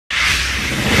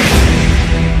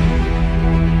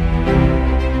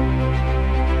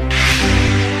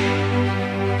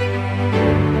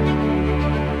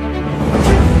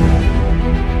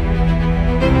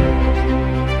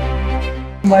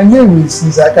My name is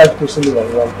AKACHUKWU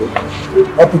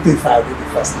OPUTA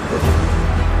University.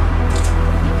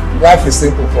 Life is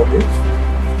simple for me.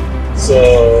 So,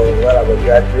 when I'm a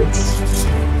graduate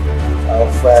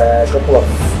of a couple of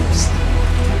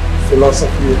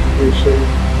philosophy, education,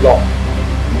 law,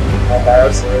 and I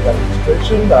also read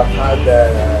administration. I've had,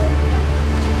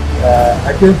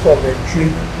 I came from a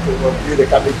trip to build a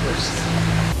cabinet post.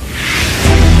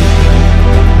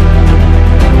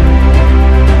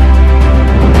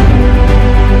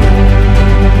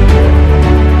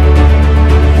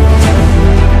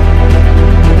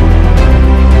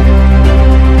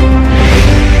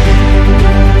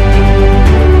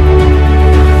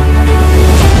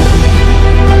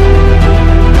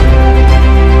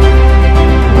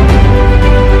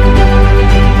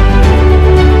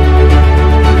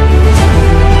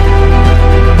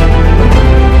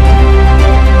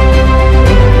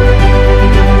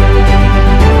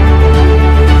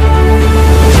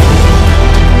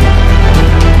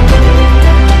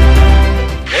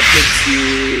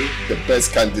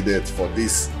 Best candidate for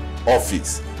this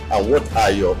office, and what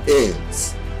are your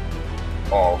aims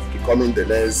of becoming the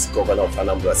next governor of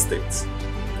Anambra State?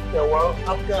 Yeah, well,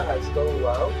 APGA has done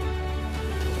well.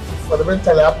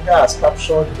 Fundamentally, APGA has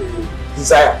captured the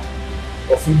desire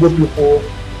of Igbo people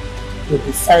to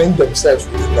define themselves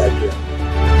within Nigeria.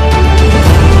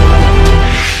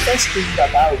 The first thing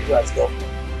that APGA has done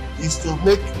is to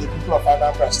make the people of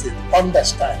Anambra State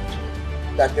understand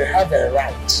that they have a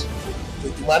right to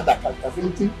demand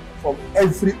accountability from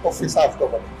every officer of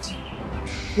government.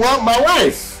 Well, my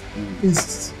wife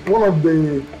is one of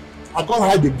the, I call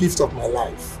her the gift of my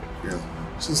life. Yeah.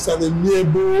 She's an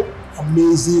amiable,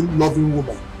 amazing, loving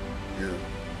woman. Yeah.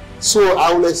 So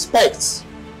I will expect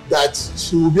that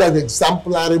she will be an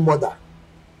exemplary mother.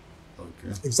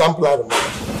 Okay. Exemplary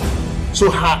mother. So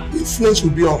her influence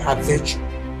will be on her virtue.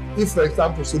 If, for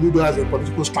example, Soludo has a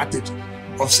political strategy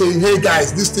of saying, hey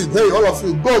guys, this thing, hey, all of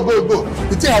you, go, go, go.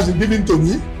 The thing has been given to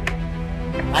me,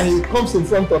 and he comes in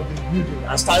front of the building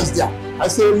and stands there. I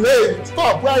say, hey,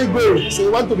 stop, where are you going? He say,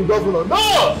 you want to be governor?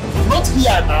 No, not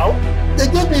here now. They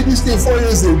gave me this thing 4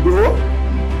 years ago,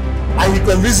 and he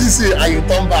convinces you, and you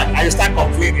turn back, and you start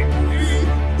complaining.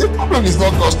 The problem is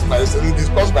not caused by you, it's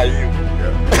caused by you.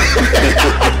 Yeah.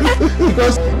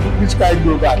 Because which can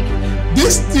go back?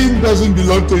 This thing doesn't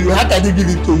belong to you. How can he give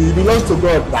it to you? It belongs to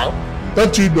God now.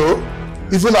 Don't you know?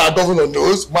 Even our governor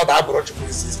knows Mother AKACHUKWU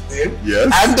is his name. Yes.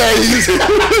 And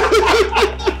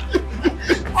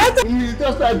he's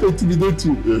just trying to intimidate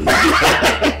you.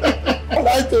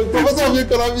 Like the professor of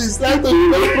economics, like the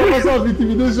professor of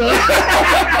intimidation.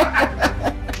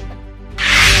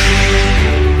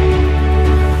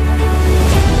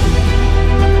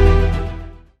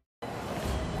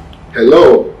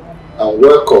 Hello and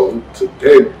welcome to the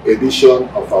 10th edition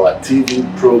of our TV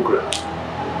program,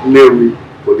 NNEWI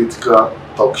Political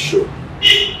Talk Show.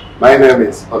 My name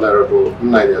is Honorable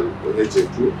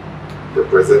NWANKPO, the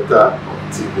presenter of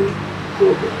TV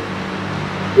program.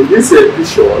 In this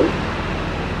edition,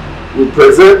 we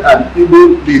present an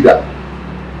Igbo leader.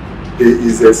 He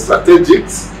is a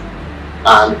strategist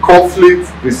and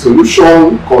conflict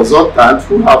resolution consultant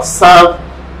who have served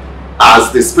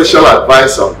as the special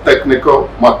advisor on technical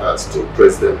matters to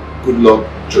President Goodluck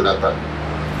Jonathan.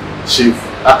 Chief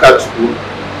AKACHUKWU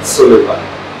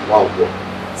NWANKPO.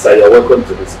 So you're welcome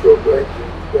to this program.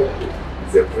 Thank you.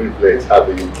 It's a privilege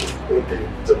having you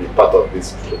to be part of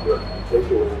this program. Thank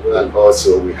you. And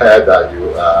also we heard that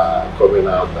you are coming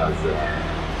out as a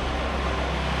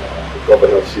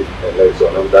governorship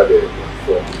election under the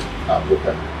from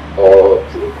APGA or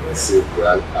Progressive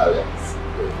Grand Alliance.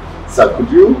 So could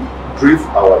you brief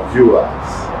our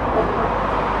viewers on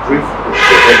brief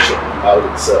introduction about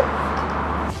itself?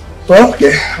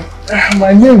 Okay,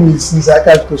 my name is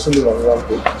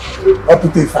AKACHUKWU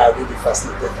OPUTA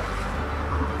University.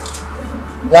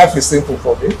 Life is simple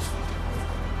for me.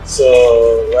 So,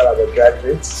 when I'm a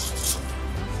graduate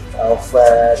of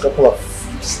a couple of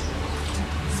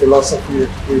philosophy,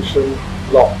 education,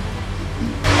 law,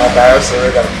 and I also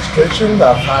read administration.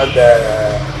 I've had,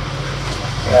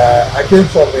 I came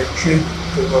from a trip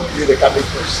to build a cabinet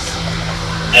post,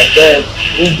 and then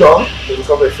moved on to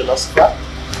become a philosopher.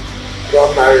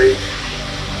 Got married,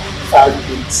 5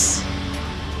 kids,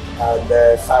 and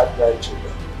 5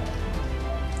 grandchildren.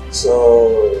 So,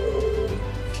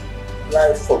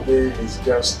 life for me is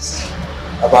just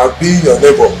about being your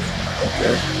neighbor.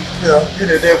 Okay. You know,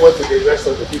 being a neighbor to the rest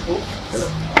of the people.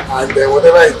 Yeah. And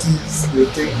whatever it is you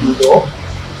think you know,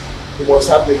 you must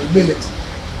have the humility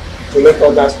to let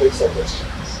others make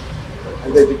suggestions.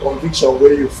 And then the conviction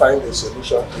where you find a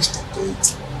solution is to do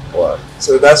it. Wow.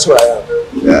 So that's who I am.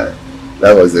 Yeah.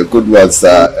 That was a good one,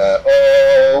 sir.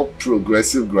 All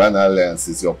Progressive Grand Alliance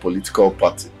is your political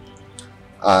party.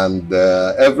 And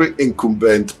every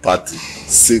incumbent party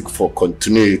seek for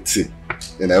continuity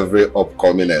in every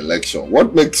upcoming election.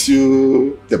 What makes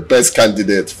you the best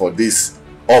candidate for this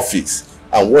office?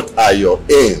 And what are your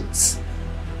aims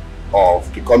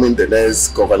of becoming the next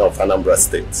governor of Anambra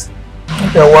State?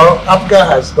 Okay, well, APGA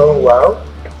has done well.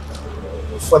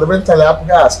 Fundamentally,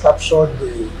 APGA has captured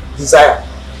the desire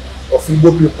of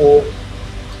Igbo people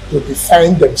to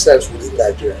define themselves within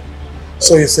Nigeria.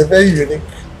 So it's a very unique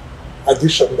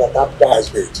addition that APGA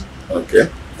has made. Okay.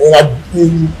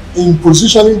 In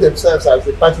positioning themselves as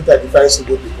the party that defines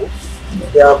Igbo people,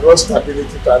 they have brought stability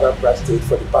to Anambra State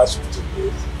for the past 15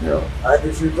 years. Yeah. And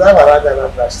if you drive around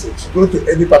Anambra State, you go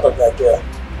to any part of Nigeria,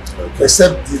 okay,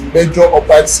 except the major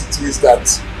urban cities that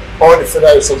all the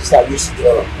federal resources are used to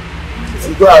develop. If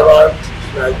you go around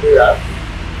Nigeria,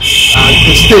 and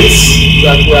the states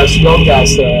that were as long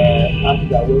as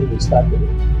APGA when we started,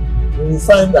 you will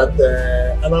find that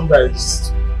Anambra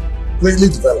is greatly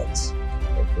developed.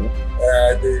 Okay.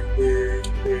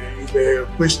 They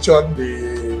question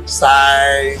the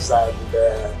size and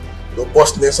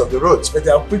robustness of the roads, but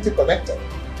they are pretty connected.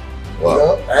 Wow. You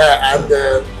know? And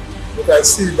you can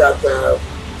see that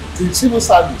the civil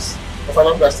service of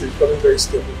Anambra State is becoming very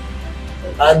stable.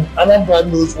 And Anambra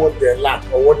knows what they lack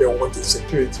or what they want in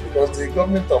security because the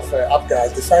government of APGA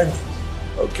has defined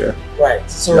it. Okay. Right.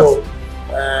 So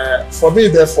for me,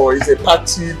 therefore, it's a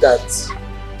party that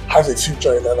has a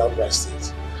future in Anambra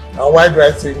State. And why do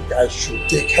I think I should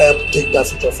help take that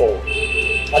future forward?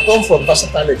 I come from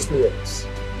versatile experience.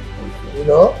 You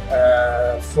know,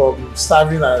 from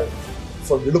serving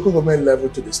from the local government level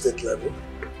to the state level,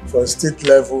 from state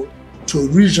level to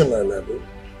regional level,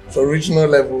 from regional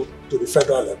level to the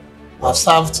federal level. I've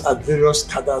served at various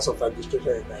cadres of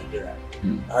administration in Nigeria.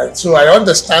 And so I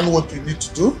understand what you need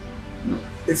to do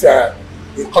if you are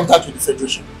in contact with the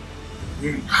federation.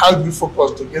 How do you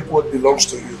focus to get what belongs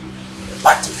to you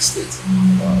back to the state?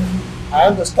 I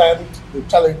understand the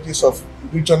challenges of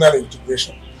regional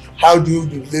integration. How do you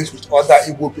relate with other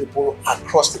Igbo people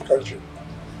across the country?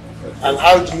 And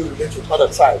how do you relate with other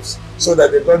tribes so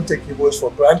that they don't take Igbos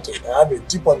for granted? I have a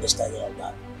deep understanding of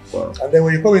that. Wow. And then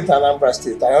when you come into Anambra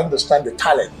State, I understand the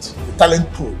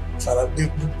talent pool. The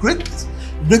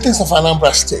greatness of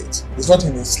Anambra State is not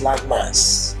in its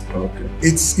landmass. Okay.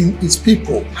 It's in its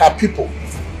people, her people.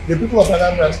 The people of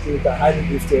Anambra State are highly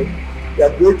gifted. They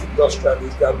are great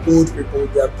industrialists, they are bold people,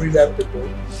 they are brilliant people,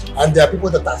 and they are people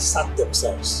that assert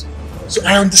themselves. So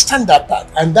I understand that part,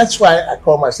 and that's why I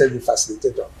call myself the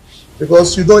facilitator.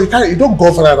 Because you don't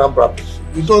govern Anambra people.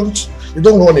 You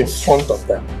don't run in front of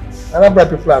them. Anambra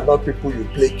people are not people you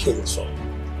play kings for.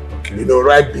 Okay. You know,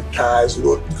 ride big cars, you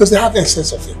know, because they have a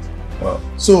sense of it. Wow.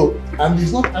 So, and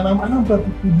it's not Anambra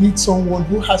people need someone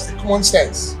who has the common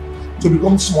sense to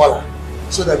become smaller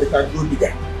so that they can grow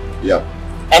bigger. Yeah.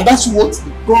 And that's what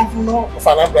the governor of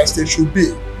Anambra State should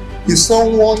be. He's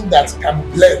someone that can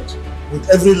blend with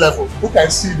every level, who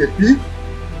can see the big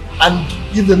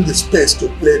and give them the space to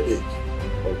play big.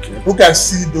 Okay. Who can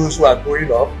see those who are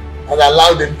growing up and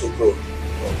allow them to grow.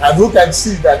 Okay. And who can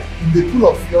see that in the pool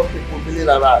of young people milling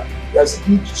around, there's a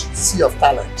huge sea of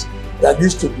talent that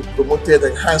needs to be promoted,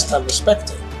 enhanced, and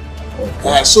respected.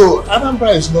 Okay. So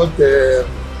Anambra is not the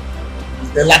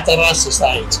lateral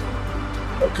society.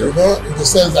 Okay. You know, in the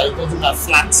sense that it doesn't have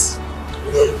flat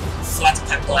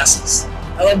classes.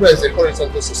 Anambra is a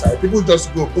horizontal society. People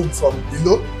just go boom from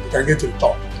below, you can get to the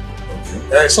top.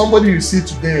 Okay. Somebody you see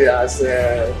today as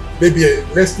maybe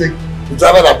let's take the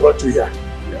driver that brought you here.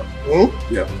 Yeah.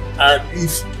 Yeah. And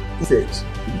if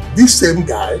this same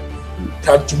guy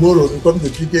can tomorrow become the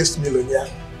biggest millionaire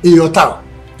in your town.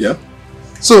 Yeah.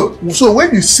 So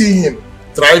when you see him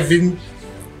driving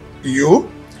you,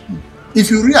 if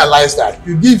you realize that,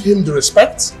 you give him the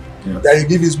respect that you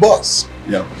give his boss.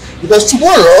 Yeah. Because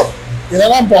tomorrow, in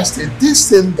Anambra State, this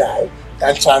same guy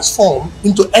can transform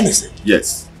into anything.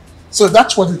 Yes. So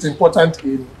that's what is important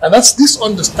in, and that's this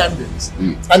understanding.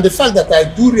 And the fact that I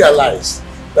do realize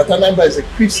that Anambra is a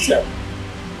Christian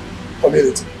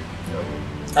community.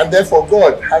 Yeah. And therefore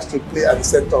God has to play at the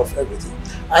center of everything.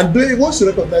 And though he wants to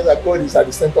recognize that God is at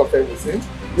the center of everything,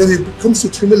 then it comes to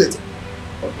humility.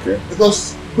 Okay.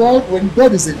 Because when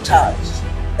God is in charge,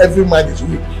 every man is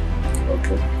weak.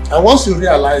 Okay. And once you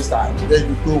realize that, then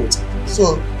you go with it.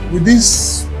 So with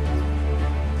these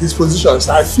dispositions,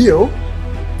 I feel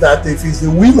that if it's the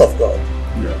will of God,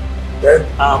 then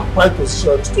I'm quite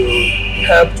positioned to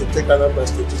help to take Anambra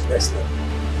State to the next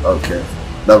level. Okay.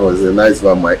 That was a nice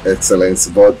one, My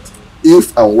Excellency. But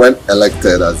if and when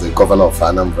elected as the governor of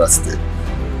Anambra State,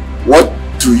 What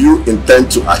do you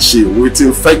intend to achieve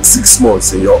within 6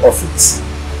 months in your office?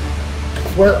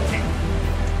 Well,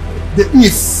 the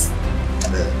if,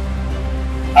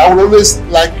 I would always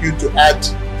like you to add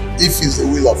if is the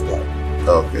will of God.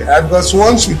 Okay. Because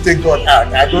once you take God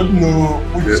out, I don't know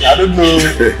which, I don't know,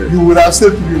 you would have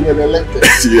said you were elected.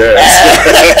 Yes.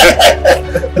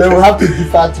 They will have to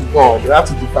defer to God. They have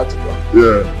to defer to God.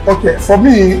 Yeah. Okay, for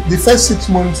me, the first 6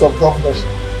 months of governorship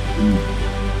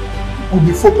will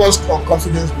be focused on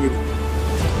confidence building.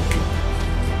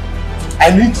 I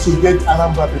need to get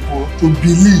Anambra people to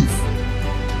believe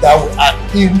that we are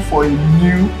in for a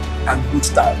new and good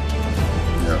time.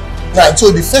 Yeah. Right,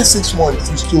 so the first 6 months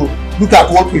is to look at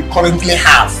what we currently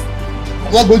have.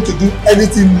 I'm not going to do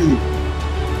anything new.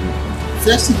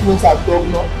 First 6 months as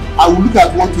governor, I will look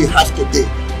at what we have today.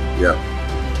 Yeah.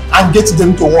 And get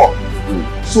them to work.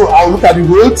 So I will look at the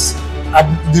roads,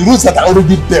 and the roads that are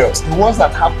already built, the ones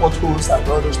that have potholes and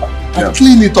all those stuff, and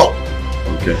clean it up.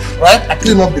 Okay. Right? I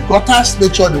clean up the gutters,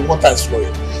 make sure the water is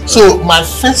flowing. So my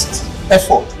first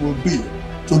effort will be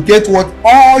to get what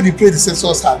all the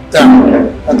predecessors have done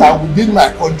that are within my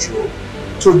control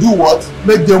to do what?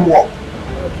 Make them work.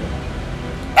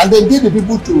 And then get the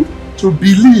people to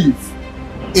believe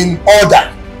in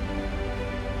order.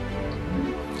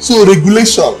 So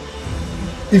regulation.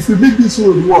 If you make this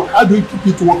road work, how do you keep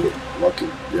it working?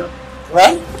 Working, yeah.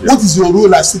 Right? Yeah. What is your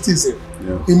role as citizen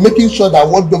in making sure that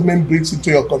what government brings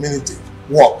into your community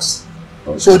works?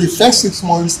 Okay. So the first 6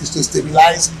 months is to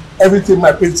stabilize everything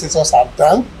my predecessors have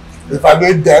done,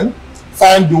 evaluate them,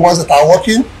 find the ones that are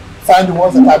working, find the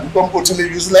ones that have become totally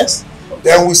useless.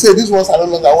 Then we say these ones are no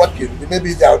longer working.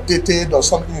 Maybe they are outdated or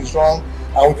something is wrong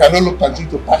and we can no longer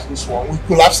continue to patch this one. We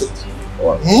collapse it.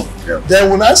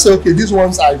 Then when I say, okay, these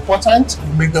ones are important,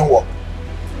 we make them work.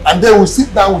 And then we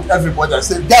sit down with everybody and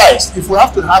say, guys, if we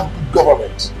have to have good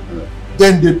government,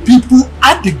 then the people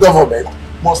at the government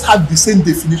must have the same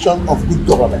definition of good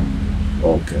government.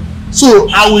 Okay. So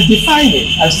I will define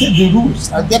it and set the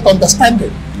rules and get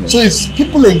understanding. So it's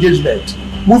people engagement,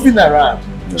 moving around,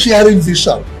 sharing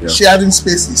vision, sharing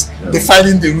spaces,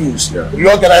 defining the rules,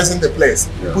 reorganizing the place,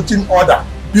 putting order,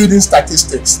 building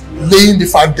statistics, laying the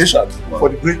foundation for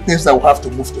the great things that we have to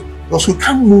move to. Because we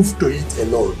can't move to it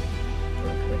alone.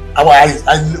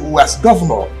 As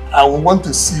governor, I will want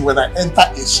to see when I enter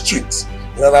a street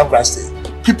in Anambra State,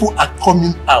 people are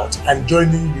coming out and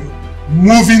joining you,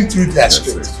 moving through their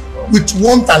street with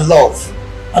warmth and love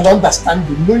and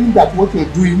understanding, knowing that what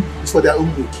you're doing is for their own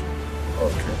good.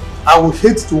 Okay. I would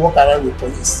hate to walk around with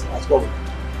police as governor.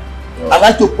 I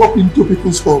like to pop into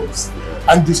people's homes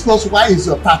and discuss why is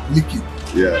your tap leaking.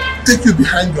 Take you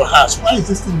behind your house. Why is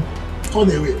this thing torn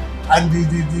away? And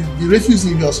the refuse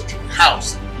in your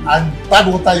house and bad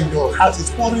water in your house is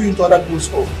pouring into other people's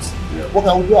homes. What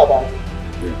can we do about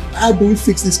it? How do we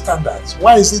fix these standards?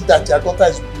 Why is it that your gutter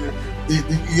is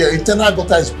your internal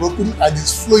gutter is broken and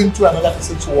it's flowing through another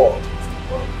person's wall?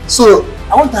 So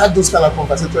I want to have those kind of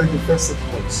conversations in the first 6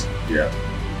 months.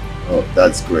 Oh,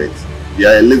 that's great.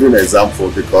 A living example,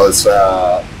 because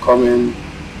coming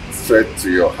straight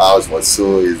to your house was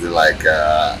so easy. Like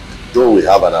though we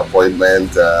have an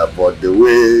appointment, but the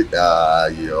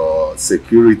way your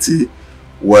security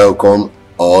welcome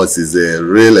us is a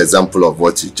real example of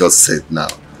what you just said now.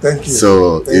 Thank you.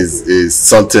 So is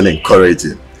something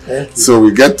encouraging. Thank you. So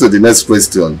we get to the next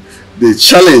question. The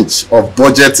challenge of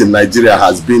budget in Nigeria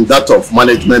has been that of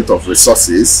management of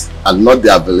resources and not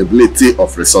the availability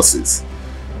of resources.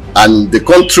 And the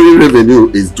country revenue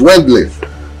is dwindling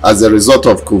as a result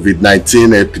of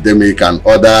COVID-19 epidemic and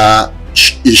other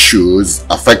issues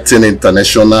affecting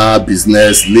international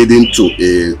business, leading to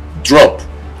a drop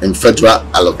in federal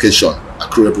allocation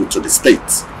accruable to the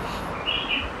states.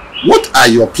 What are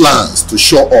your plans to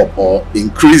show up or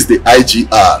increase the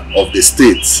IGR of the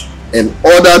states in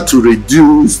order to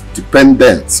reduce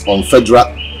dependence on federal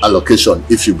allocation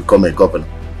if you become a governor?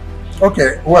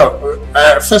 Okay, well,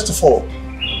 first of all,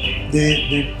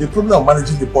 the problem of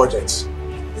managing the budget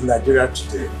in Nigeria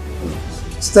today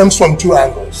stems from 2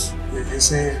 angles.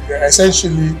 It's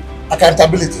essentially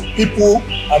accountability. People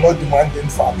are not demanding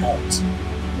for account.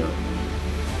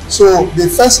 So the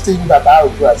first thing that I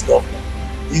will do as governor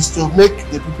is to make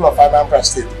the people of Anambra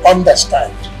State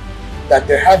understand that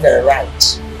they have a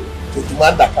right to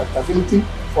demand accountability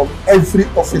from every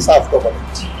officer of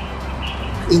government,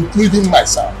 including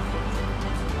myself.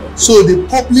 So the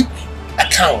public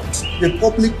account, the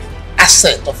public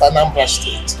asset of Anambra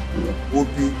State will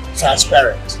be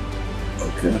transparent.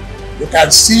 Okay. You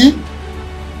can see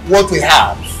what we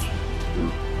have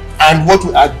and what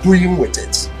we are doing with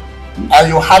it. And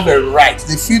you have a right,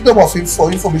 the freedom of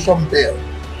information bill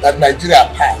that Nigeria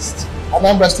passed,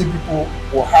 Anambra State people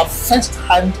will have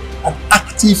first-hand and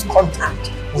active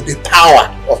contact with the power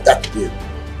of that bill.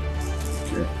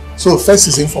 Okay. So first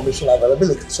is information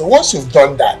availability. So once you've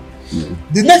done that,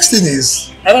 the next thing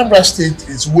is Anambra State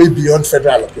is way beyond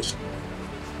federal allocation.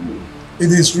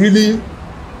 It is really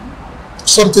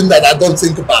something that I don't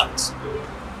think about,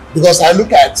 because I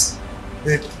look at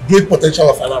the great potential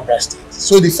of Anambra State.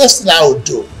 So the first thing I would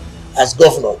do as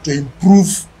governor to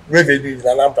improve revenue in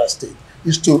Anambra State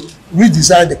is to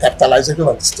redesign the capitalization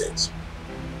of the state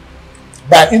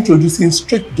by introducing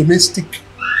strict domestic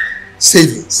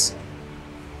savings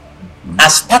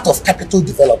as part of capital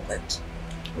development.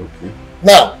 Okay.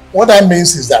 Now, what that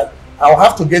means is that I'll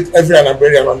have to get every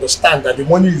Anambrarian to understand that the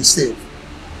money you save,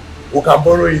 we can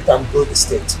borrow it and grow the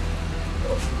state.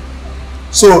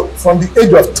 So, from the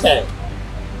age of 10,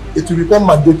 it will become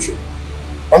mandatory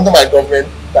under my government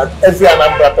that every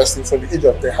Anambra person from the age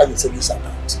of 10 has a savings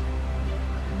account.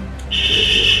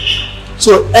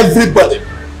 So, everybody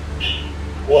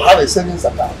will have a savings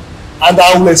account. And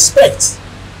I will expect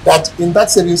that in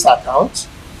that savings account,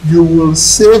 you will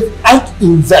save and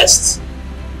invest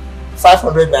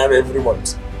 500 naira every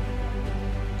month.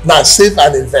 Now, save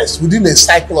and invest within a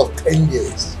cycle of 10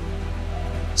 years.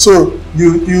 So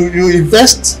you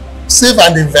invest, save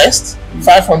and invest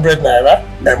 500 naira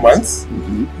a month,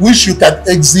 which you can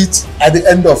exit at the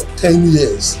end of 10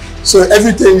 years. So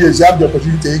every 10 years, you have the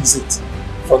opportunity to exit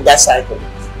from that cycle.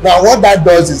 Now, what that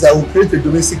does is that will create a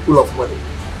domestic pool of money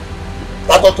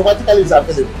that automatically is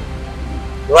available.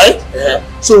 Right?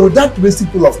 So with that domestic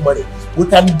pool of money, we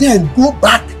can then go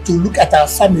back to look at our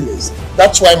families.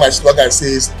 That's why my slogan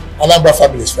says, Anambra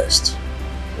families first.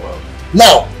 Wow.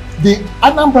 Now, the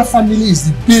Anambra family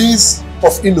is the base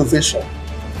of innovation.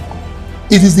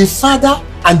 It is the father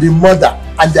and the mother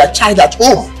and their child at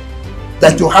home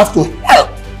that you have to help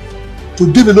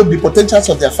to develop the potentials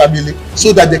of their family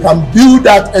so that they can build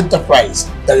that enterprise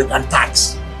that you can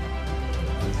tax.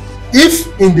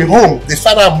 If in the home, the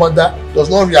father and mother does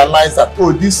not realize that,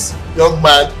 oh, this young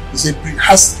man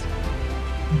has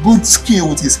good skill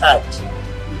with his hand,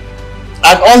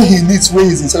 and all he needs when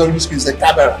he's in secondary school is a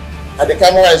camera, and the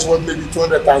camera is worth maybe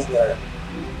 200,000 naira.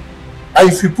 And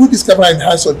if you put this camera in the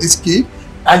hands of this kid,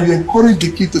 and you encourage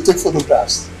the kid to take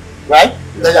photographs, right,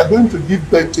 then you're going to give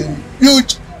birth to a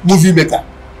huge movie maker.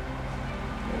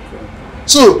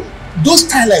 So, those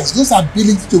talents, those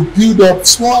ability to build up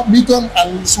small, medium,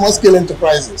 and small-scale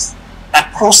enterprises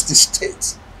across the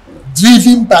state,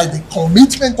 driven by the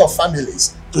commitment of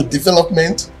families to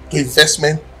development, to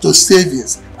investment, to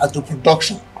savings, and to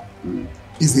production,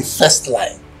 is the first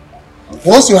line.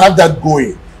 Once you have that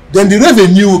going, then the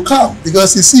revenue will come,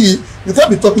 because you see, you can't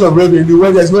be talking of revenue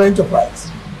when there's no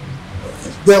enterprise.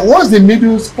 Then once the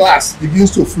middle class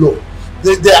begins to flow,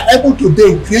 they are able to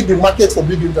then create the market for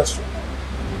big industry.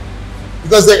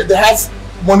 Because they have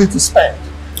money to spend,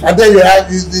 and then you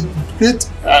create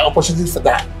opportunity for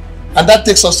that, and that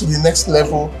takes us to the next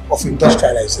level of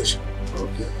industrialization.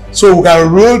 Okay. So we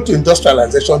can roll to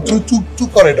industrialization through two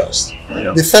corridors.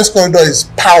 Yeah. The first corridor is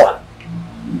power.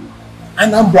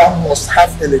 Anambra must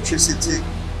have electricity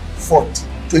for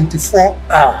 24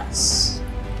 hours.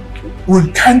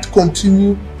 We can't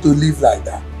continue to live like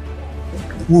that.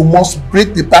 We must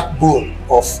break the backbone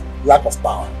of lack of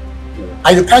power.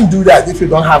 And you can't do that if you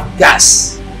don't have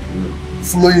gas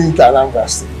flowing into Anambra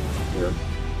State. Yeah.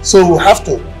 So we have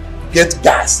to get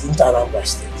gas into Anambra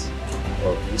State.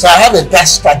 Okay. So I have a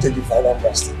gas strategy for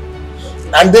Anambra State.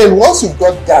 And then once you've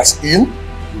got gas in,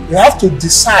 you have to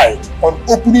decide on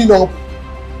opening up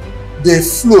the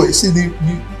flow. You see the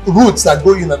routes that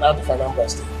go in and out of Anambra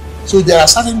State. So there are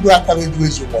certain dual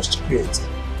carriageways you must create.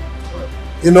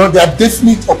 You know, there are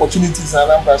definite opportunities in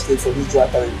Anambra State for these dual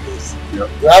carriageways. Yeah.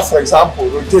 You have, for example,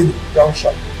 Road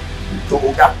Junction to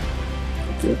Oga.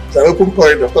 Okay. It's an open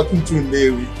corridor talking to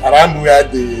NNEWI, around where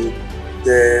the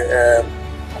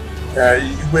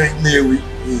NNEWI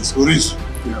is Orisu.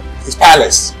 Yeah. It's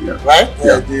palace, yeah. Right?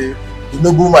 Yeah. The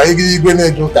Nobuma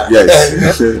Igwe Joka.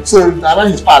 Yes. So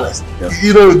around his palace, yeah.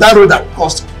 You know, that road that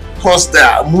cross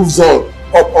there moves on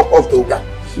up to Oga.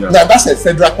 Yeah. Now that's a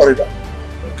federal corridor.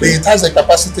 Okay. It has a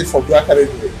capacity for dual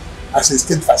carriageway as a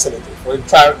state facility for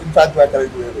intra-dual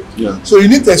carriageway. Yeah. So you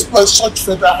need to explore such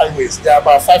federal highways. There are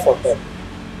about 5 of them,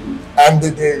 and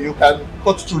you can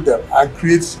cut through them and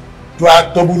create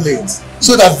double lanes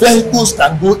so that vehicles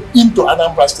can go into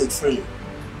Anambra State freely.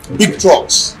 Okay. Big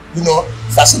trucks, you know,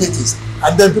 facilities,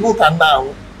 and then people can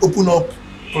now open up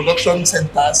production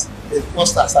centers and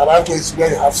clusters around where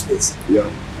you have space. Yeah.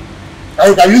 And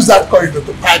you can use that corridor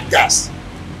to pipe gas,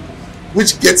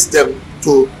 which gets them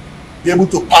to be able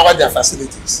to power their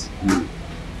facilities.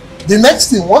 The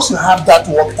next thing, once you have that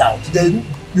worked out, then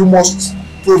you must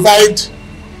provide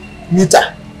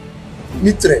metering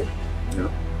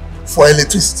for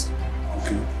electricity.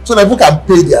 Okay. So that people can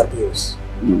pay their bills.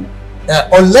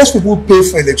 Unless people pay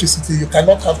for electricity, you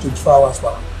cannot have 24 hours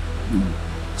power.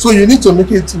 So you need to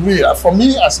make it real. For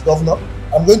me as governor,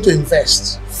 I'm going to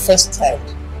invest first time,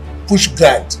 push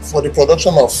grant for the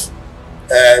production of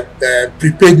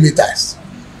prepaid meters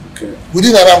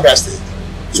within Anambra State.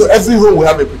 So every home will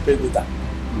have a prepaid meter.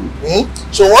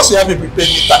 So once you have a prepaid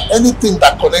meter, anything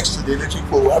that connects to the electric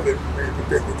pole will have a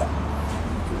prepaid meter.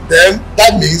 Then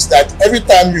that means that every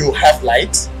time you have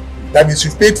light, that means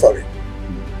you've paid for it,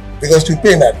 because you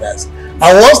pay in advance. And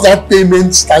once that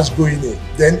payment starts going in,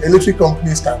 then electric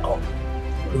companies can come,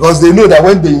 because they know that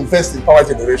when they invest in power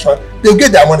generation, they'll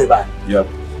get their money back.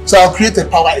 So I'll create a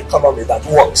power economy that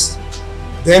works,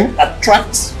 then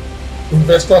attract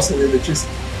investors in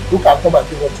electricity who can come and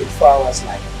give us 24 hours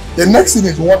light. The next thing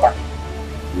is water.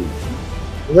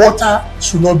 Water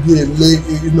should not be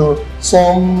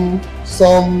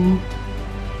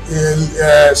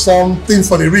something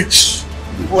for the rich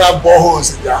who have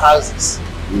boreholes in their houses.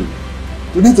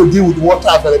 We need to deal with water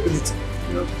availability.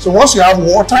 So once you have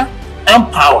water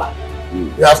and power,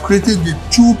 you have created the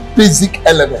two basic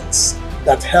elements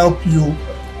that help you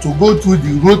to go through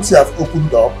the roads you have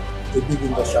opened up to big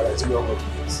industrialization of things.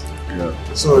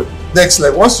 So next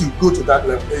level, once you go to that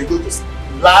level, you go to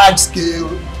large scale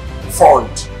fund.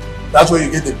 That's where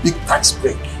you get the big tax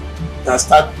break and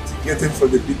start getting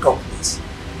from the big companies.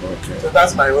 So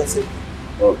that's my own thing.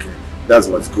 That's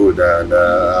what's good. And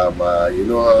the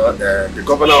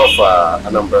governor of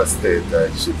Anambra State,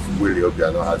 Chief Willie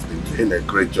Obiano, has been doing a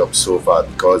great job so far,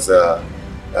 because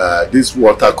this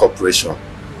water corporation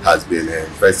has been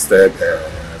invested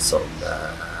some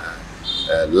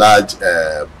large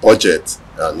budget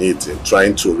on it in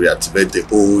trying to reactivate the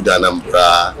old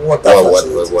Anambra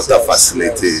water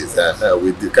facilities.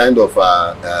 With the kind of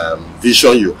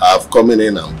vision you have coming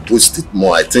in and boost it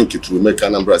more, I think it will make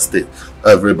Anambra State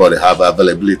everybody have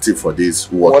availability for this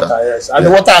water. And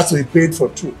the water has to be paid for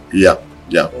too.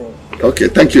 Okay,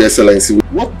 thank you, Excellency.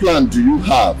 What plan do you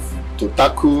have to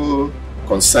tackle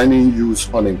concerning youth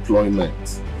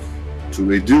unemployment, to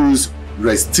reduce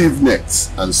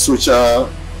restiveness and social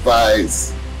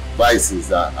vices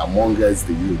amongst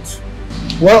the youth?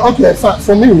 Well, okay,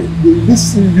 for me,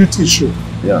 this youth issue,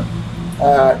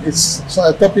 it's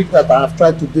a topic that I have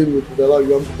tried to deal with a lot of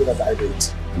young people that I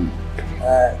date.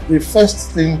 The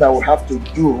first thing that we have to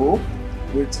do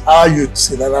with our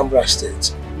youths in Anambra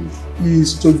State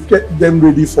is to get them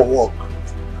ready for work.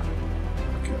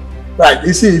 Right,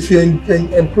 you see, if you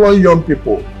employ young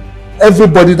people,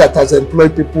 everybody that has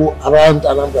employed people around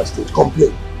Anambra State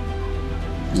complain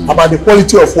about the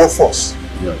quality of workforce.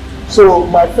 So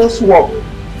my first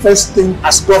thing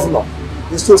as governor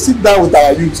is to sit down with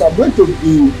our youths. I'm going to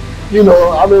be,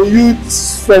 I'm a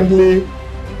youth-friendly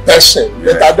person,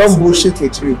 but I don't bullshit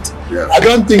with youth. I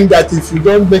don't think that if you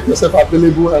don't make yourself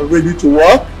available and ready to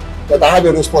work, that I have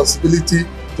a responsibility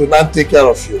to not take care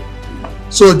of you.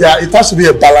 So it has to be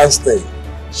a balanced thing.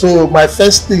 So my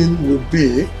first thing would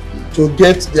be to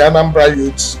get the Anambra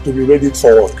youths to be ready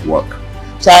for work.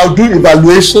 So I'll do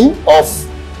evaluation of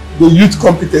the youth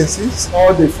competencies,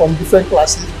 from different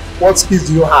classes. What skills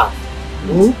do you have?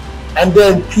 And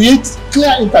then create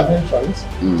clear interventions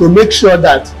to make sure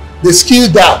that the skill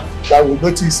gap that we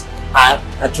notice are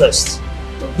addressed.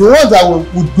 The ones that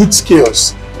with good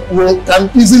skills can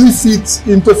easily fit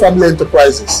into family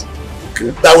enterprises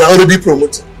that we're already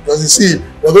promoting. Because you see,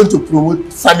 we're going to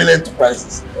promote family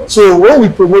enterprises. So when we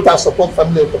promote and support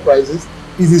family enterprises,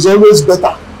 it is always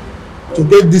better to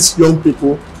get these young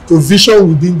people to vision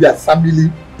within their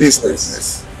family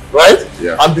business, right?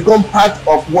 And become part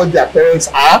of what their parents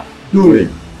are doing.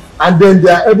 And then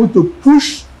they are able to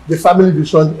push the family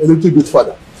vision a little bit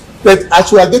further. But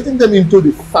as we are getting them into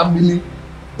the family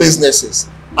businesses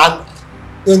and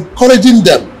encouraging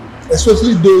them,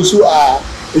 especially those who are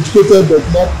educated but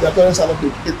their parents are not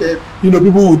educated,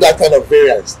 people with that kind of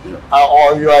variance,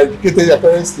 or you are educated, your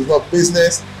parents is not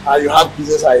business, and you have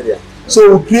business idea.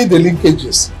 So we create the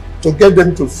linkages to get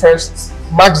them to first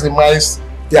maximize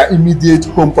their immediate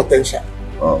home potential.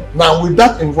 Now with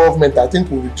that involvement, I think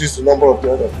we'll reduce the number of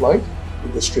the unemployed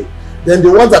in the street. Then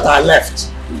the ones that are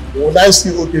left, we will now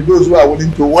see, okay, those who are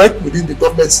willing to work within the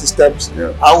government systems.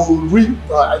 I will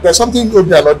there's something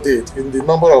Obiano did in the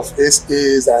number of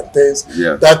SAs and things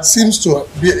that seems to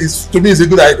be, to me, is a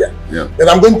good idea. Then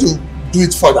I'm going to do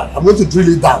it further. I'm going to drill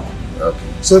it down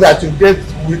so that you get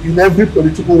in every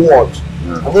political ward.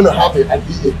 I'm going to have an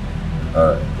EA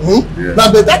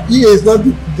Now, but that EA is not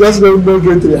just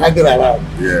going to be hanging around.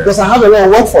 Because I have a lot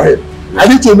of work for him. I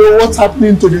need to know what's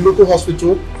happening to the local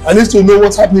hospital. I need to know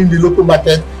what's happening in the local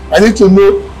market. I need to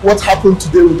know what happened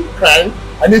today with crime.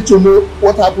 I need to know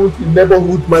what happened in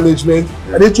neighborhood management.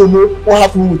 I need to know what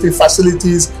happened with the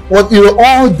facilities. All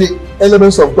the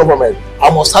elements of government. I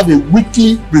must have a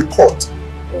weekly report,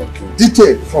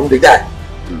 detailed from the guy.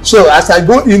 So as I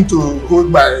go in to hold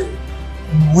my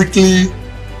weekly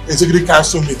executive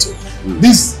council meeting,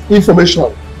 this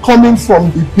information coming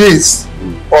from the base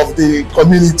of the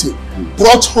community,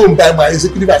 brought home by my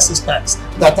executive assistants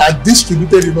that are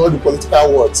distributed in all the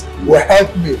political wards, will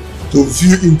help me to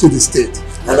view into the state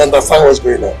and understand what's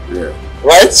going on.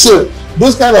 Right? So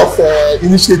those kind of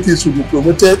initiatives will be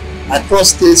promoted across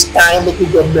states, town, local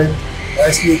government,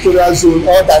 senatorial zone,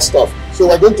 all that stuff. So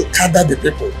we're going to gather the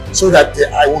people so that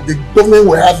the government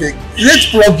will have a great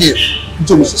plug-in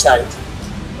into the society.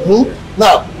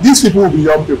 Now, these people will be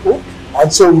young people,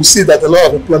 and so we see that a lot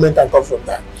of employment can come from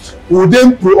that. We will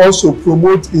then also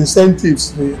promote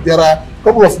incentives. There are a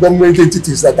couple of government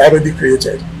entities that are already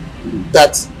created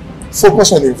that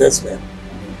focus on investment.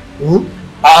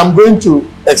 I'm going to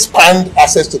expand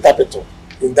access to capital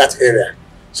in that area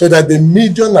so that the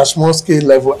medium and small scale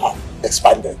level are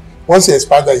expanded. Once you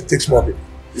expand that, it takes more people.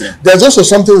 There's also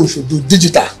something we should do,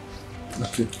 digital.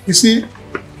 You see,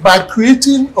 by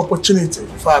creating opportunity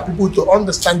for people to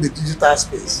understand the digital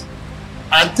space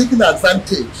and taking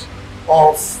advantage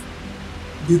of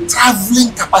the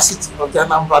traveling capacity of the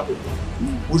ANAMBRA people,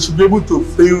 we should be able to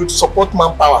build support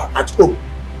manpower at home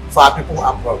for our people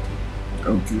abroad.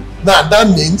 Now that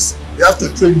means you have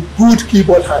to train good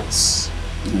keyboard hands,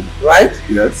 right?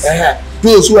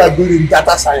 Those who are good in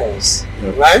data science,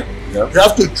 right? You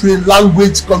have to train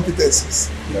language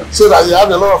competencies, so that you have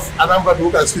a lot of ANAMBRA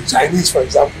people who can speak Chinese, for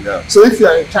example. So if you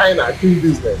are in China doing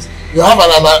business, you have an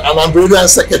Anambrian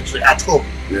secretary at home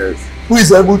who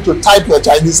is able to type your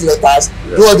Chinese letters,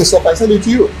 do all the stuff and send it to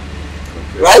you,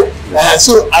 right?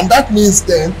 And that means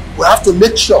then we have to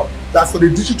make sure that for the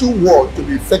digital world to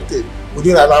be effective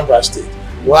within Anambra State,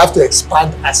 we have to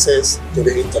expand access to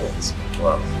the internet.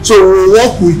 So we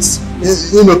work with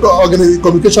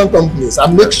communication companies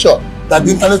and make sure that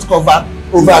the internet cover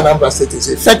over Anambra State is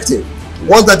effective.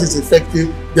 Once that is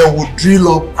effective, then we'll drill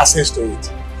up access to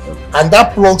it. And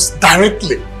that plugs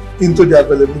directly into the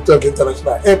availability of the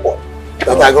international airport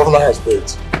that our governor has built.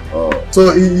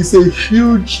 So it's a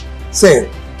huge thing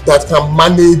that can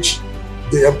manage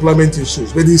the employment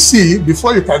issues. But you see,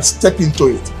 before you can step into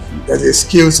it, there's a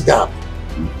skills gap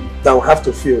that we have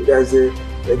to fill. There's a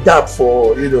gap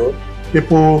for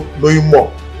people knowing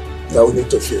more that we need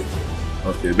to fill.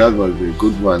 Okay, that was a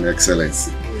good one,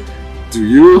 Excellency. Do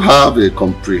you have a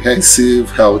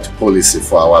comprehensive health policy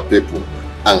for our people?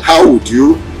 And how would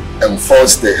you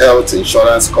enforce the health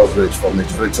insurance coverage for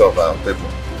majority of our people?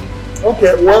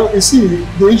 Okay, well, you see,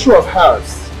 the issue of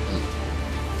health,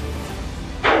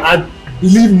 I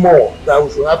believe more that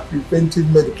we should have preventive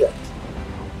medicine,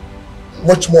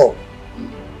 much more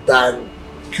than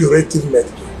curative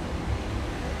medicine.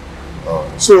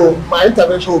 So my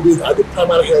intervention will be at the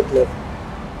primary health level.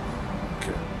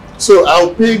 So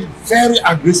I'll pay very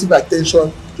aggressive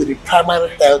attention to the primary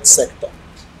health sector.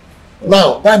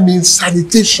 Now, that means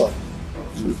sanitation.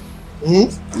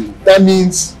 That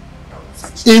means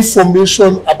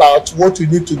information about what you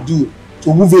need to do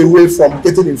to move away from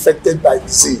getting infected by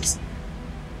disease.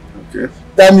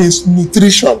 That means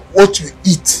nutrition, what you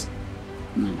eat.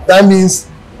 That means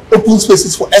open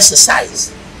spaces for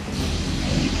exercise.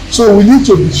 So we need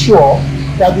to be sure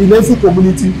that in every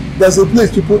community there's a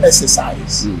place people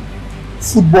exercise.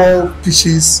 Football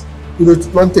pitches,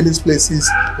 lawn tennis places,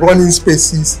 running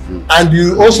spaces, and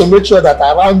you also make sure that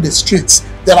around the streets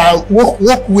there are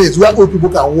walkways where old people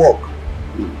can walk.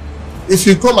 If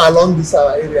you come along this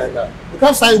our area now, you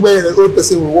can't find where an old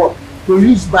person will walk. They'll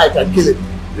use bike and kill it.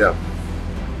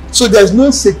 So there's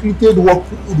no secluded walk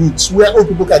routes where old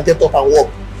people can get up and walk,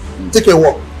 take a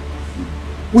walk,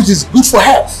 which is good for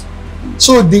health.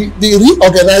 So the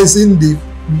reorganizing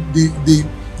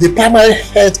the primary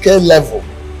healthcare level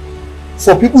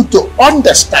for people to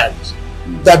understand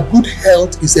that good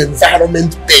health is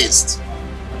environment-based,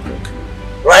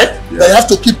 right? That you have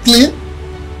to keep clean,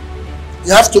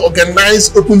 you have to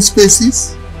organize open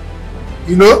spaces,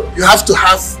 you have to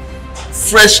have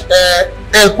fresh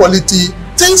air quality,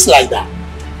 things like that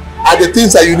are the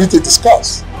things that you need to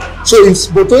discuss. So it's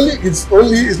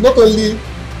not only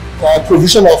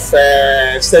provision of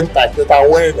centers, but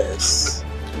awareness,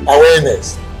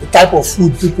 the type of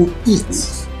food people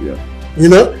eat.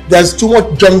 There's too much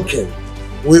junking.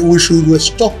 We should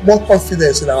restore more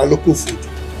confidence in our local food.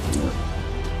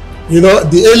 You know,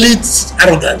 the elite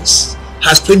arrogance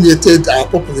has permeated our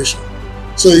population.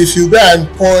 So if you go and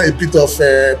pour a bit of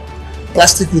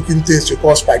plastic-looking taste you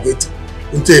call spaghetti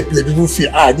into a plate, people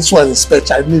feel, this one is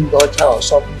special, I mean, Dutch or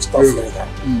something, stuff like that.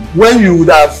 When you would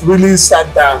have really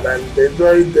sat down and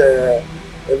enjoyed a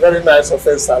very nice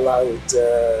offense salad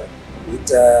with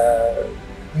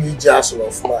jazz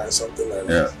or something like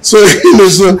that. So you know,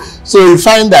 so you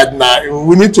find that now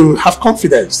we need to have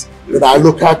confidence in our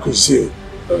local cuisine.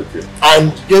 Okay.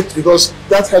 And because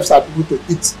that helps our people to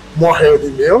eat more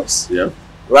healthy meals. Yeah.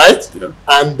 Right? Yeah.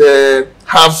 And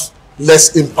have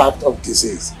less impact of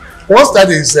disease. Once that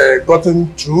is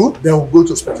gotten through, then we'll go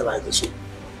to specialization.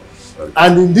 Okay.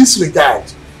 And in this regard,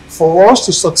 for us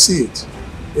to succeed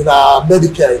in our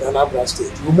Medicare in Anambra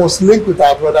State, we must link with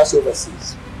our brothers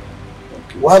overseas.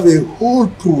 Okay. We have a whole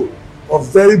pool of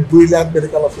very brilliant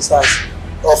medical officers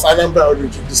of Anambra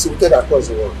origin distributed across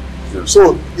the world. Yeah.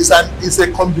 So it's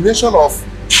a combination of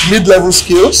mid-level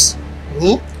skills,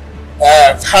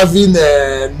 having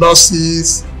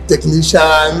nurses,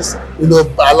 technicians, you know,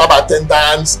 lab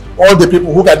attendants, all the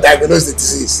people who can diagnose the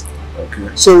disease.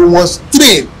 Okay. So we must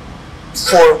train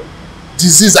for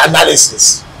disease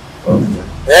analysis,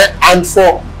 and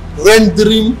for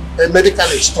rendering a medical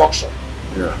instruction.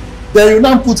 Yeah. Then you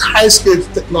now put high-scale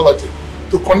technology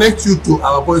to connect you to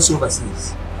our boys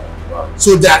overseas. Wow.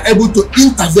 So they are able to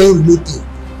intervene remotely.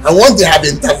 And once they have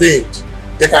intervened,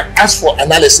 they can ask for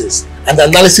analysis, and the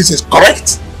analysis is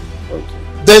correct. Okay.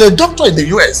 Then a doctor in the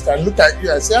US can look at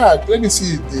you and say, let me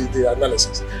see the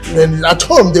analysis. Then at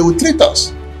home, they will treat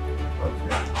us.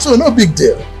 Okay. So no big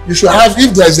deal. You should have,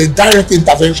 if there is a direct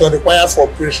intervention required for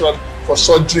operation, for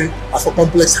surgery, and for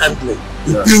complex handling,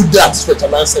 you build that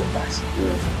specialized centers.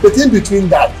 Yeah. But in between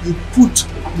that, you put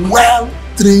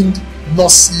well-trained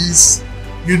nurses,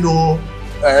 you know,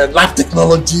 lab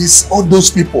technologies, all those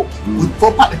people with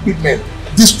proper equipment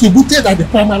distributed at the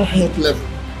primary health level.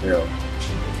 Yeah.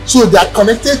 So they are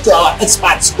connected to our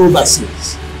experts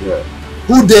overseas,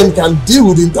 who then can deal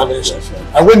with intervention.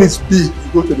 And when it's big,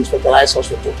 you go to the specialized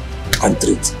hospital and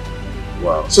treat.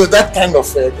 Wow. So that kind of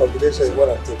combination is what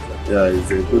I'm talking about. Yeah,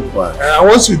 it's a good one. And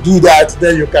once you do that,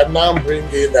 then you can now bring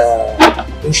in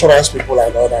insurance people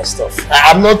and all that stuff.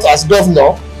 I'm not, as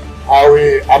governor,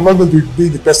 I'm not going to be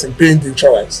the person paying the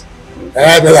insurance.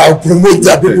 But I'll promote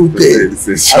that people pay.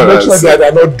 I'll make sure that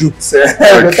they're not duped.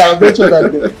 But I'll make sure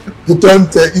that they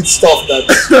don't eat stuff that.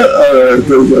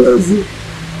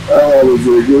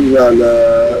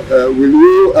 Will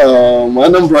you,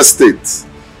 Anambra State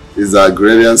is an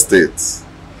agrarian state.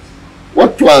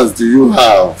 What plans do you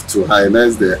have to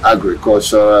harness the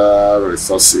agricultural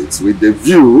resources with the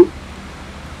view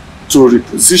to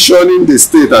repositioning the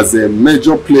state as a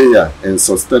major player in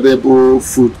sustainable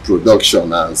food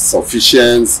production and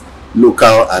sufficient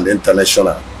local and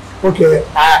international? Okay,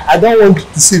 I don't want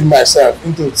to deceive myself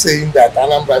into saying that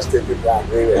Anambra State is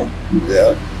agrarian.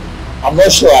 Yeah. I'm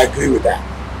not sure I agree with that.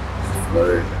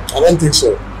 Right. I don't think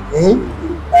so.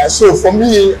 So for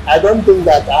me, I don't think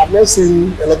that I've not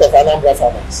seen a lot of Anambra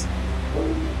farmers.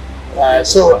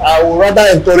 So I would rather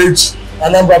encourage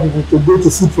Anambra people to go to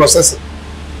food processing.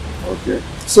 Okay.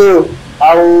 So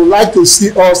I would like to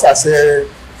see us as a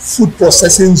food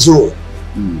processing zone.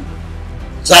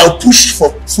 So I'll push for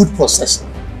food processing.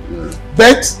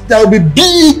 But there will be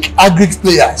big agri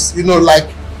players, you know, like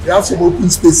you have some open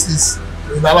spaces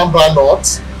in Anambra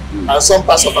North and some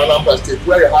parts of Anambra State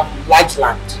where you have large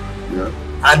land.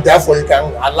 And therefore you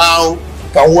can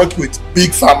work with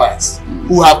big farmers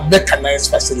who have mechanized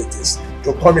facilities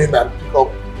to come in and pick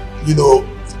up, you know,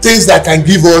 things that can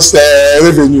give us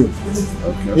revenue.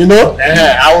 Okay. You know,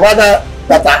 I would rather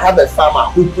that I have a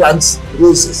farmer who plants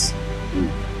roses,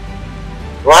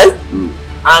 right?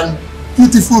 And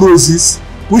beautiful roses,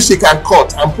 which he can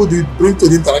cut and bring to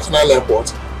the international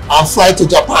airport and fly to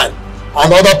Japan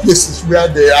and other places where I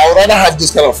would rather have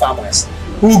those kind of farmers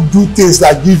who do things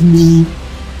that give me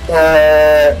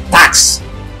tax,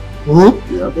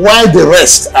 while the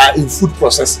rest are in food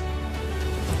processing.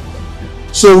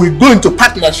 So we go into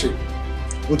partnership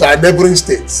with our neighboring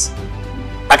states.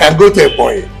 I can go to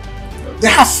Ebonyi. They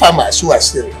have farmers who are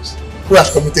serious, who are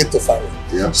committed to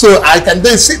farming. So I can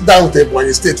then sit down with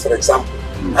Ebonyi State, for example,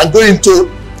 and go into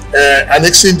an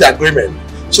exchange agreement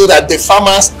so that the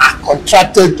farmers are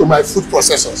contracted to my food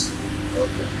processors.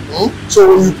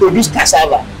 So when you produce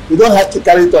cassava, you don't have to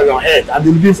carry it on your head and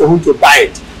be looking for whom to buy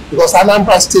it, because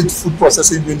Anambra State Food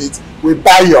Processing Unit will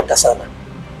buy your cassava.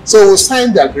 So we'll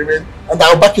sign the agreement and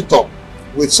I'll back it up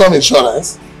with some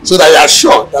insurance so that you are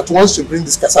sure that once you bring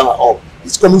this cassava up,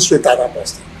 it's coming straight to Anambra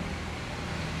State.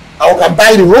 And we can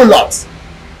buy the whole lot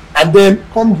and then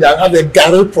come here and have a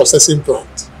garri processing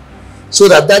plant so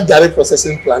that that garri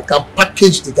processing plant can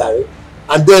package the garri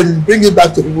and then bring it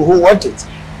back to people who want it,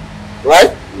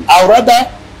 right? I'd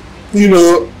rather, you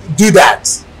know, do that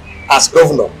as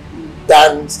governor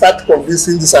than start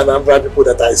convincing these Anambra people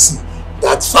that I see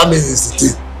that farming is the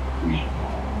thing.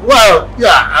 Well,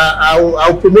 yeah,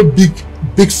 I'll promote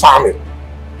big farming,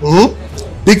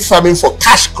 big farming for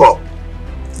cash crop,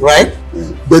 right?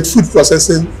 But food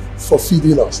processing for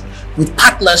feeding us, with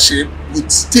partnership with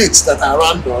states that are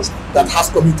around us that have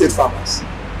committed farmers.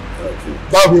 Okay.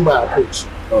 That will be my approach.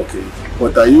 Okay.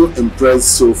 But are you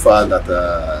impressed so far that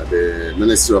the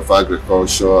Ministry of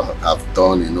Agriculture have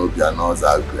done in Obiano's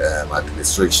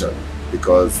administration?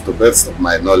 Because to the best of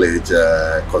my knowledge,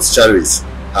 Koscharis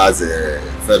has a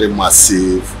very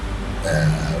massive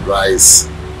rice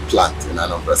plant in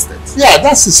Anambra State. Yeah,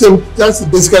 that's the same. That's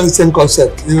basically the same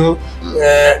concept. You know,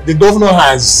 the governor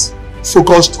has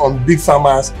focused on big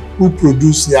farmers who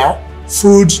produce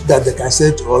food that they can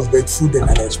sell to us, but food they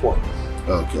can export.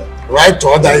 Okay. Right, to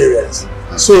other areas.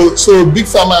 So big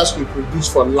farmers will produce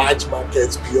for large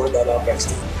markets beyond Anambra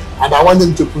State, and I want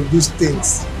them to produce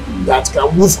things that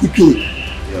can move quickly,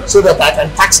 so that I can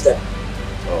tax them.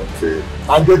 Okay.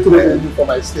 And get revenue for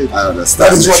my state. I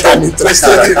understand. That is what I'm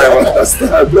interested in. I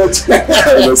understand. I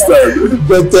understand.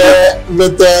 But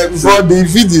for the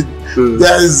feeding,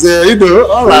 there is, you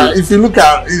know, all right. If you look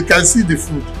at, you can see the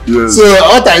food. Yes. So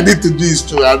what I need to do is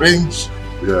to arrange,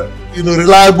 you know,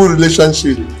 reliable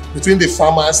relationship between the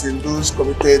farmers in those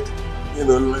committed, you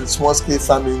know, small-scale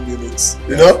farming units,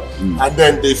 you know, and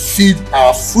then they feed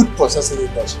our food processing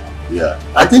industry. Yeah,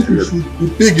 I think we should be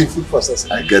big in food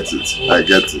processing. I get it. I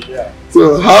get it. Yeah.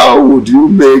 So how would you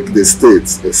make the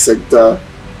state a sector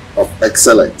of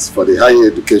excellence for the higher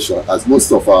education, as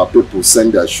most of our people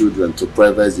send their children to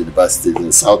private universities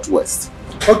in Southwest?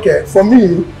 Okay, for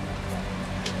me,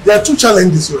 there are two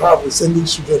challenges you have with sending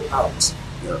children out.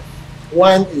 Yeah.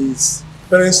 One is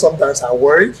parents sometimes are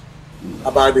worried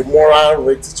about the moral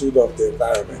rectitude of the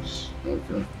environment.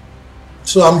 Okay.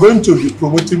 So I'm going to be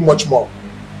promoting much more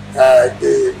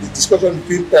the discussion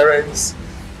between parents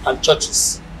and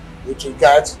churches with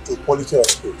regard to quality of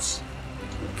schools.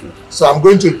 Okay. So I'm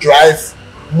going to drive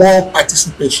more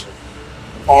participation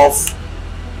of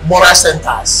moral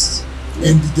centers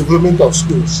in the development of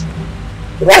schools,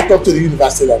 right up to the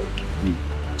university level.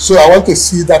 So I want to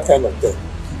see that kind of thing.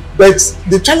 But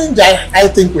the challenge I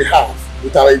think we have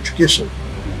with our education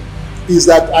is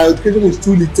that our education is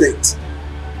too literate.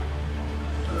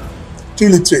 Too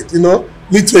literate, you know,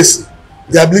 literacy,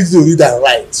 the ability to read and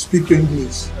write, speak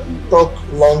English, talk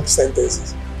long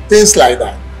sentences, things like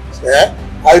that. Yeah?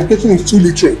 Our education is too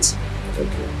literate.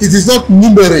 Okay. It is not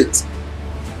numerate.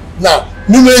 Now,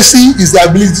 numeracy is the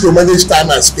ability to manage time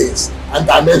and space and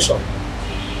dimension,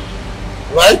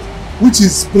 right? Which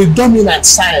is predominant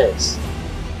science.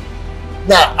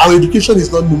 Now, our education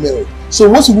is not numerate. So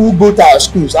once people go to our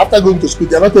schools, after going to school,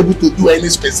 they are not able to do any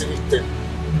specific thing.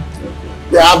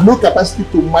 They have no capacity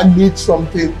to manage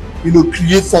something, you know,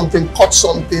 create something, cut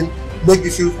something. Like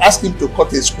if you ask him to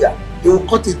cut a square, they will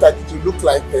cut it and it will look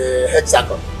like a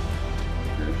hexagon.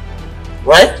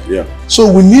 Right? Yeah.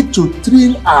 So we need to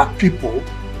train our people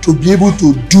to be able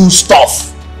to do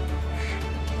stuff.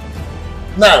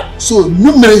 Now, so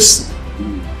numeracy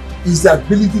is the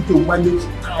ability to manage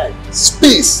time,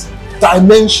 space,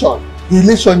 dimension,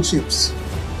 relationships.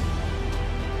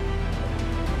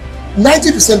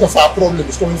 90% of our problem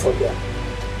is coming from there.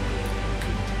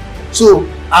 So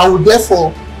I will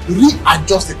therefore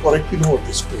readjust the curriculum of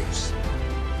the schools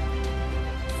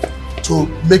to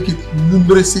make it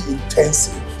numeracy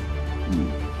intensive.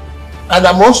 And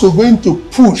I'm also going to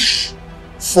push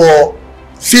for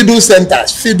FIDO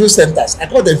centers. I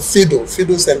call them FIDO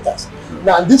centers.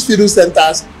 Now these FIDO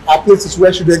centers are places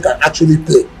where children can actually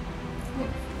play.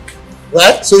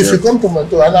 Right? So if you come to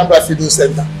Anambra FIDO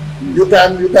center, you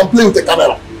can play with a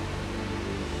camera.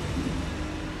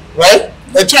 Right?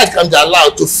 A child can be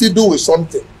allowed to fiddle with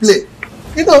something, play.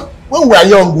 You know, when we were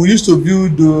young, we used to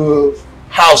build the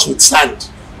house with sand,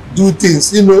 do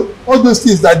things, you know, all those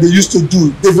things that they used to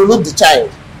do, develop the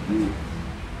child.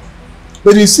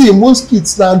 But you see, most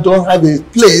kids now don't have a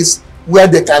place where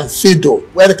they can fiddle,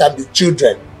 where they can be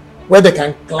children, where they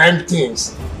can climb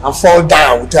things and fall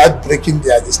down without breaking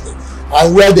their distance,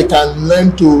 and where they can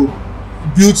learn to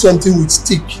build something with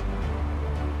stick.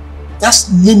 That's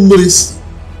numeracy.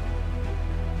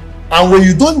 And when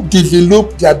you don't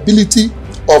develop the ability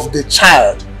of the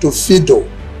child to fiddle,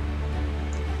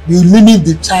 you limit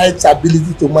the child's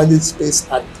ability to manage space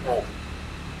and time.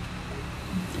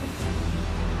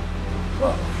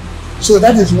 Wow. So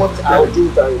that is what I will do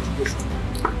with our education.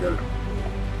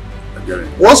 I get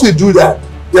it. Once we do that,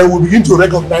 then we begin to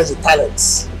recognize the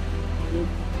talents.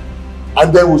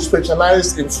 And then we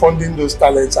specialize in funding those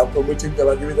talents and promoting them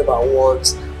and giving them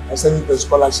awards and sending them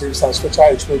scholarships and special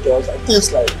exposures and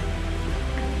things like that.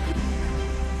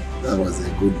 That was a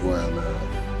good one.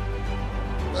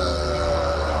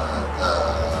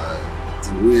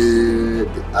 The way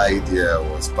the idea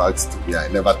was packed to me, I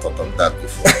never thought of that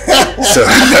before. So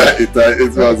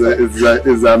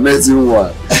it's an amazing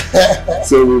one.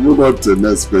 So we move on to the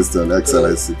next question,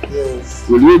 Excellency. Yes.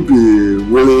 Will you be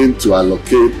willing to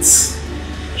allocate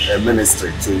a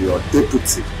ministry to your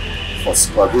deputy for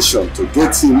supervision to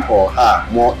get him or her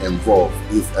more involved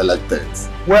if elected?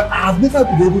 Well, I've never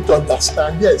been able to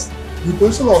understand, yes, the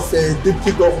position of a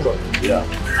deputy governor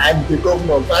and the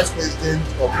governor, vice president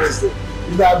or president.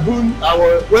 When I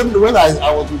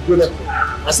was with Jonathan,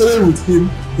 I started with him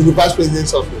in the vice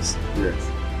president's office.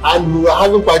 Yes. And we were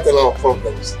having quite a lot of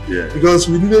problems. Yeah. Because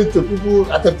we needed to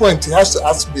people at a point he has to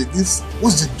ask me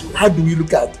how do we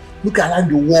look around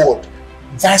the world?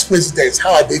 Vice presidents,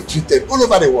 how are they treated all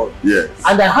over the world? Yes.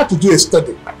 And I had to do a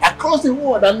study across the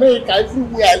world, America,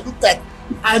 everywhere I looked at.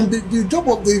 And the job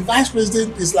of the vice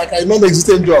president is like a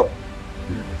non-existent job.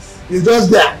 Yes. He's just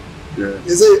there. Yeah.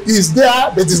 He's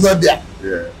there, but he's not there.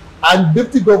 Yeah. And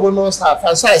deputy governors have.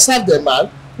 So I served a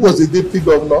man who was a deputy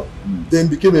governor, then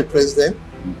became a president,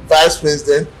 vice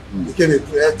president, became a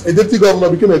deputy governor,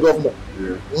 became a governor.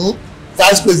 Yeah.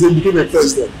 Vice president became a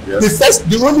president. Yes.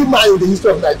 The only man in the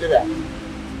history of Nigeria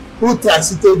who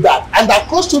transited that, and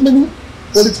across so many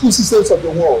political systems of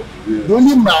the world, the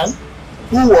only man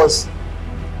who was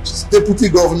deputy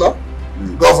governor,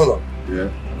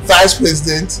 vice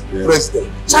president,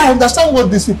 president. So I understand what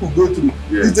these people go through.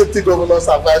 These deputy governors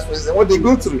and vice president, what they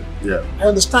go through. I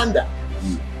understand that.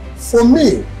 For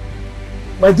me,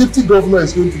 my deputy governor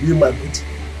is going to be my deputy.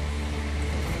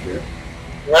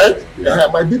 Right?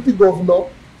 My deputy governor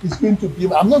is going to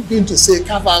be, I'm not going to say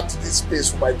carve out this space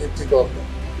for my deputy governor.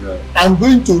 I'm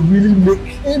going to really make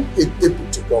him a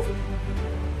deputy governor.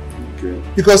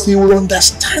 Because he will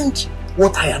understand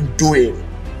what I am doing.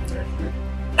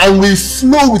 And will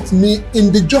flow with me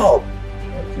in the job.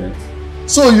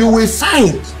 So you will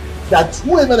find that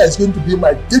whoever that is going to be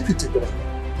my deputy governor,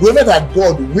 whoever that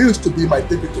God wills to be my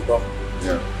deputy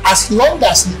governor, as long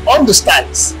as he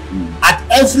understands at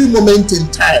every moment in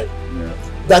time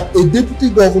that a deputy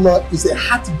governor is a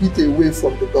heartbeat away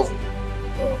from the governor.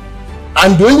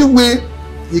 And the only way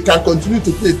he can continue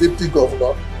to be a deputy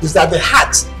governor is that the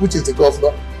heart, which is the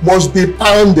governor, must be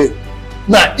pounding.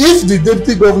 Now, if the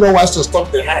deputy governor wants to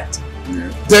stop the heart,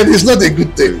 then it's not a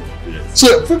good thing.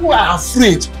 So people are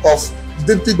afraid of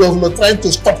the deputy governor trying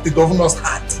to stop the governor's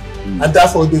heart. And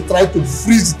therefore they try to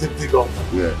freeze the deputy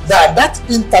governor. That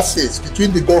interface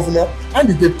between the governor and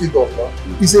the deputy governor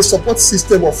is a support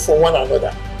system for one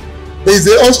another. There is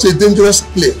also a dangerous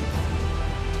play.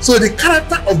 So the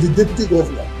character of the deputy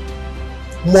governor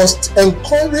must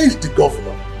encourage the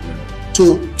governor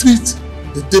to treat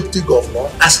the deputy governor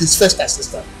as his first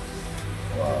assistant.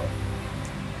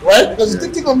 Right? Because the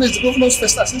deputy governor is the governor's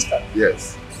first assistant.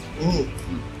 Yes.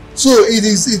 So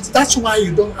that's why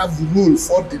you don't have the rule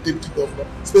for the deputy governor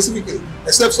specifically,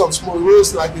 except some small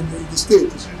rules like in the state,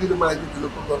 it's usually managed with the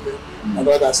local government and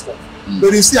all that stuff.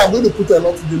 But you see, I'm going to put a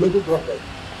lot in the local government.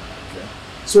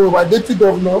 So my deputy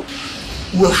governor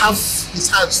will have his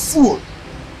hands full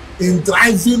in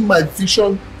driving my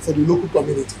vision for the local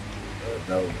community.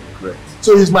 That would be great.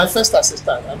 So he's my first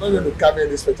assistant. I'm not going to carry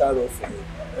any special role for him.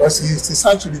 Because his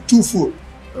hands will be too full.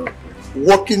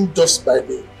 Working just by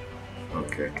me.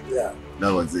 Yeah.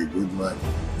 That was a good one.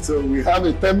 So we have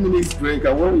a 10-minute break,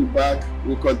 and when we're back,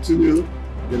 we'll continue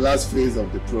the last phase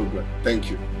of the program. Thank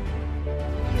you.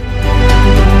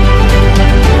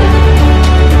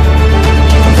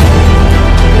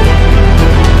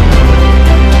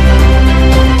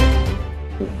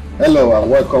 Hello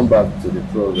and welcome back to the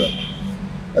program.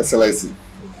 Excellency,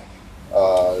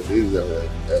 this is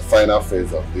a final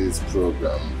phase of this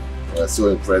program. We're so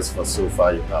impressed for so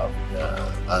far you have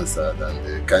answered and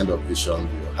the kind of vision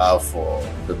you have for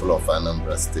people of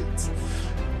Anambra State.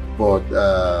 But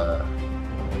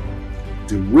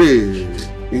the way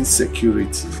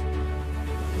insecurity is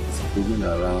moving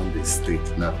around the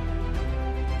state now,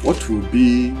 what will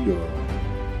be your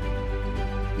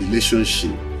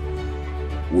relationship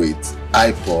with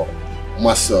IPOB,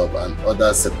 MASOB and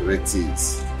other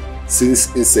separatists,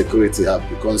 since insecurity have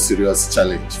become a serious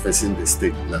challenge facing the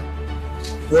state now?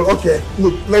 Well, okay,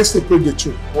 look, let's separate the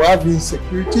two. We have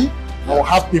insecurity, and we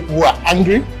have people who are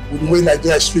angry with the way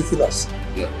Nigeria is treating us.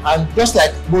 And just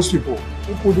like most people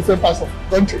in different parts of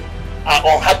the country are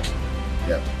unhappy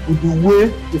with the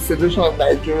way the Federation of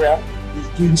Nigeria is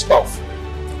doing stuff.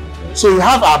 So you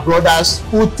have our brothers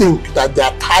who think that they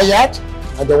are tired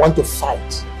and they want to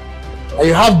fight. And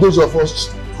you have those of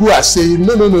us who are saying,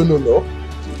 no,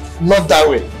 not that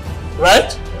way,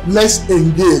 right? Let's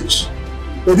engage.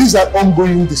 But this is an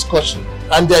ongoing discussion,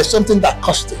 and there's something that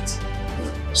caused it.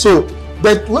 So,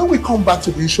 but when we come back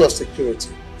to the issue of security,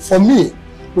 for me,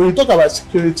 when you talk about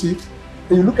security,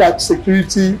 and you look at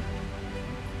security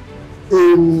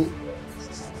in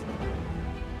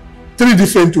 3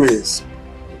 different ways.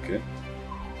 Okay.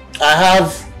 I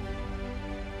have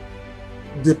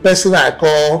the person I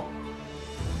call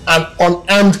an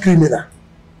unarmed criminal.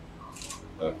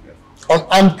 Okay.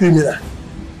 Unarmed criminal.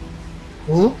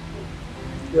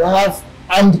 You have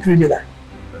armed criminal.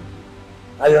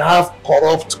 And you have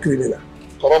corrupt criminal.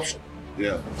 Corruption.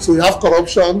 Yeah. So you have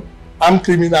corruption, armed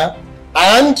criminal,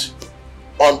 and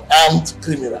unarmed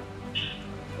criminal.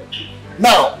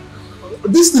 Now,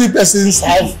 these 3 persons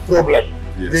have problem.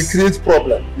 Yes. They create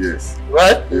problem. Yes.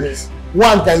 Right? Yes.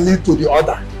 One can lead to the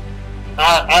other.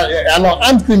 An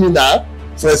unarmed criminal,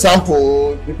 for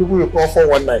example, the people you call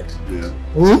 419.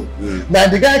 Yeah. Now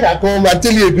the guy can come and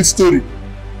tell you a good story,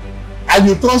 and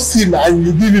you trust him and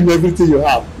you give him everything you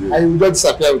have, and you don't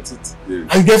disappear with it,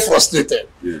 and you get frustrated,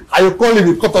 and you call him,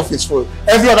 you cut off his phone.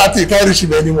 Every other thing, you can't reach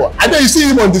him anymore. And then you see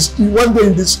him on the street one day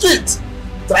in the street,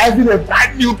 driving a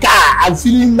brand new car and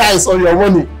feeling nice on your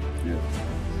money.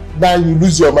 Now you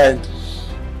lose your mind.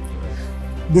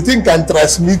 The thing can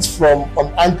transmit from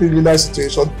an armed criminal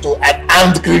situation to an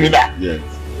armed criminal. Yes.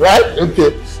 Right?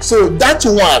 Okay. So that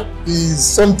one is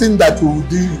something that we will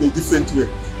do in a different way.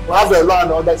 We have a law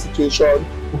and order situation.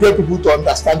 We get people to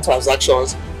understand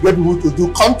transactions. We get people to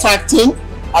do contracting,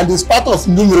 and it's part of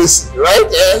numeracy, right?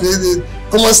 The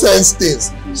common sense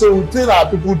things. So we train our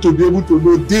people to be able to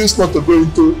know deals not to go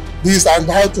into, this and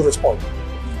how to respond.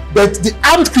 But the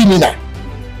armed criminal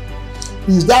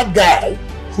is that guy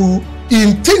who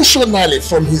intentionally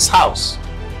from his house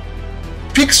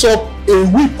picks up a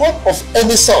weapon of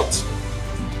any sort,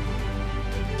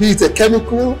 be it a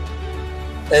chemical,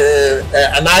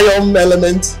 an iron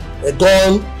element, a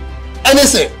gun,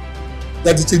 anything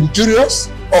that is injurious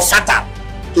or fatal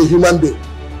to a human being,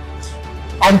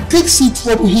 and takes it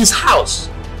from his house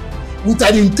with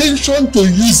an intention to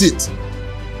use it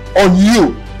on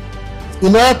you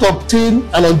in order to obtain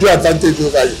an undue advantage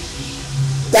over you.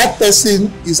 That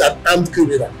person is an armed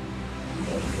criminal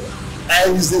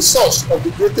and is the source of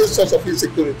the greatest source of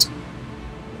insecurity.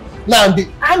 Now, the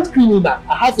armed criminal,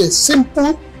 I have a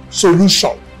simple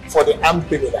solution for the armed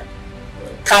criminal: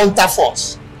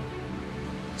 counterforce.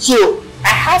 So I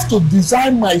have to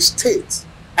design my state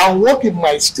and work in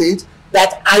my state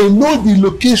that I know the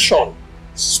location,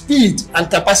 speed, and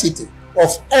capacity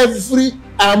of every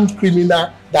armed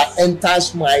criminal that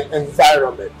enters my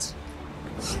environment.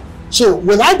 So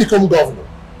when I become governor,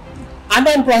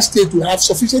 Anambra State will have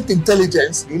sufficient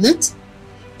intelligence in it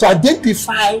to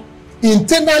identify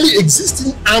internally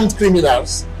existing armed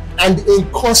criminals and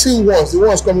encouraging ones, the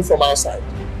ones coming from outside.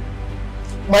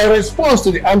 My response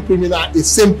to the armed criminal is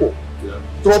simple.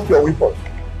 Drop your weapon.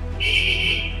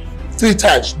 3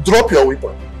 times, drop your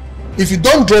weapon. If you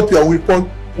don't drop your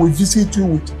weapon, we visit you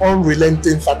with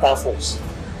unrelenting fatal force.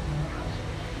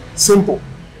 Simple.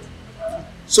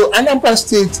 So Anambra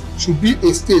State should be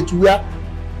a state where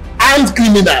armed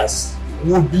criminals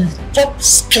will be top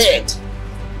scared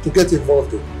to get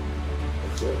involved in.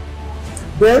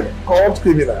 Then corrupt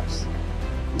criminals.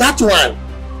 That one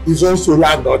is also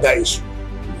land order issue.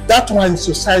 That one,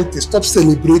 society stop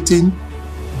celebrating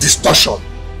distortion.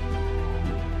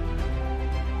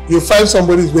 You find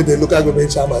somebody with the local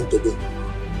government chairman today.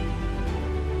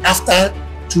 After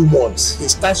 2 months, he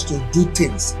starts to do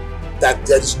things that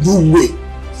there is no way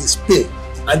his pay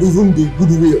and even the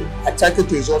goodwill attracted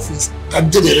to his office can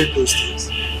generate those things.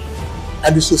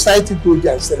 And the society go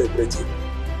there and celebrate him.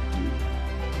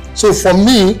 So for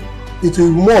me, it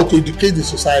will be more to educate the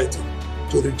society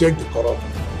to reject the corrupt.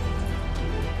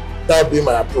 That would be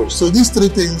my approach. So these 3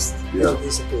 things will be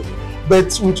supported.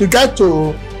 But with regard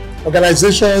to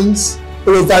organizations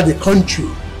all over the country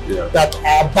that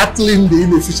are battling the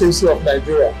inefficiency of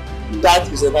Nigeria,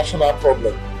 that is a national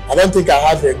problem. I don't think I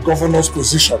have a governor's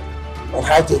position on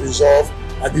how to resolve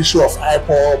an issue of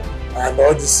IPOB and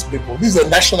all these people. This is a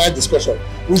national discussion.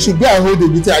 We should go and hold a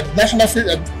meeting at the national field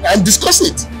and discuss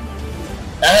it.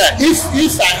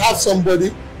 If I have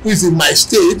somebody who is in my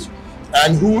state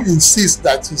and who insists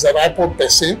that he's an IPOB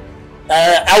person,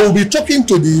 I will be talking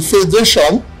to the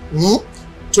federation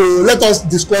to let us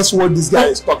discuss what this guy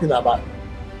is talking about,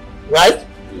 right?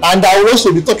 And I will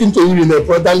also be talking to him in a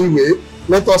brotherly way.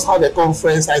 Let us have a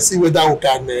conference and see whether we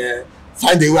can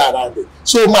find a way around it.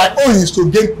 So my own is to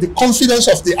gain the confidence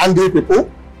of the angry people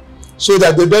so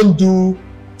that they don't do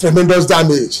tremendous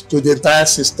damage to the entire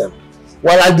system.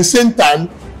 While at the same time,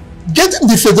 getting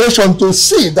the federation to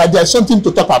see that there's something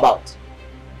to talk about.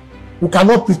 We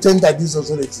cannot pretend that this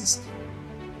doesn't exist.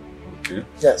 Okay.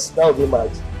 Yes, that would be my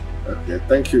idea. Okay,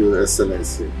 thank you,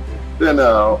 Excellency. Then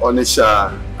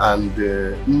Onitsha and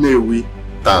NNEWI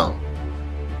town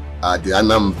are the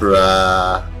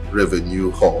Anambra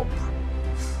revenue hub.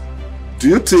 Do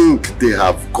you think they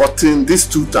have gotten, these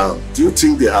two towns, do you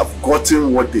think they have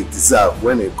gotten what they deserve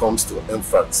when it comes to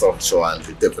infrastructure and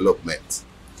the development?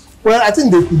 Well, I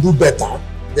think they could do better.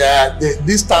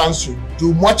 These towns should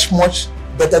do much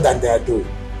better than they are doing.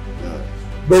 Yeah.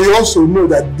 But you also know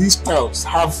that these towns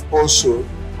have also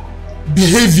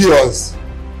behaviors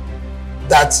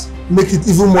that make it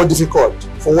even more difficult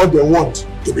for what they want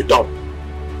to be done.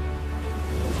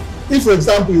 If, for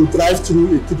example, you drive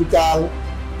through a typical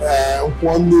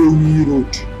NNEWI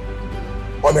road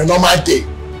on a normal day,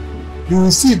 you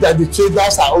will see that the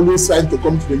traders are always trying to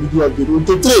come to the middle of the road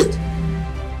to trade.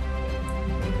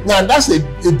 Now, that's a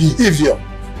behavior,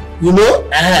 you know,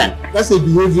 that's a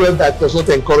behavior that does not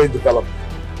encourage development.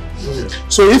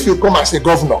 So if you come as a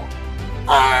governor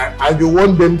and you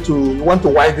want to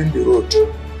widen the road,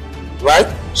 right,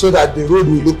 so that the road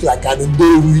will look like an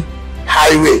NNEWI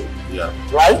highway, yeah,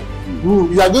 right,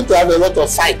 you are going to have a lot of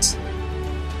fight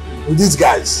with these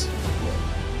guys.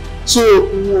 So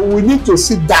we need to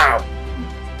sit down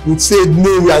with, say,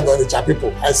 NNEWI and Onitsha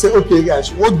people and say, okay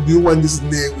guys, what do you want this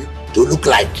NNEWI to look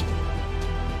like?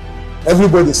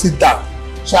 Everybody sit down.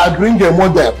 So I bring a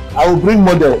model. I will bring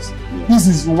models. Yeah. This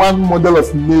is one model of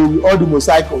NNEWI, all the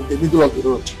mosaic in the middle of the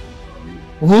road.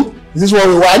 Is this what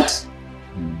we want?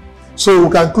 So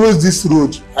we can close this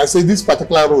road and say this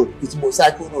particular road is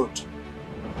mosaic road.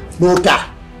 No car.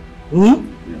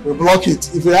 We block it.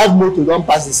 If you have motor, don't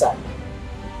pass this side.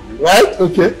 Right?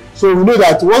 Okay. So we know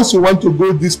that once you want to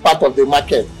go this part of the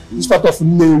market, this part of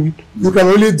NNEWI, you can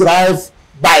only drive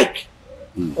bike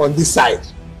on this side.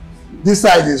 This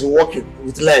side is walking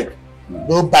with leg.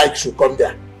 No bike should come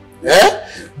there. Yeah?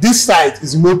 This side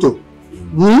is motor.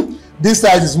 This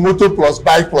side is motor plus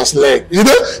bike plus leg. You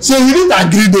know? So you need to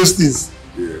agree those things.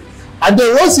 And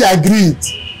then once you agree it,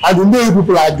 and the NNEWI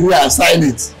people agree and sign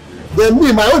it, then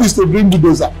me, my own is to bring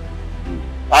bulldozer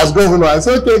as governor and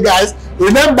say, okay guys,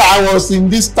 remember I was in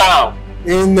this town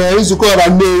in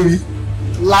NNEWI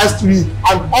last week,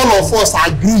 and all of us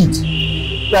agreed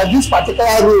that this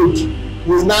particular road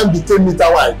will now be 10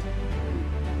 meter wide.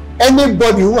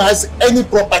 Anybody who has any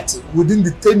property within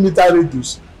the 10 meter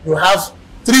radius, you have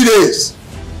 3 days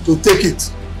to take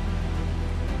it.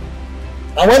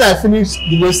 And when I finish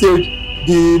the message,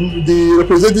 the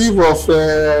representative of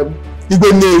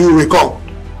NNEWI will come.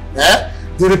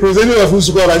 The representative of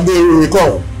NNEWI will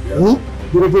come.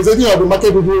 The representative of the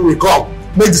market people will come.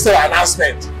 Make the same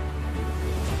announcement.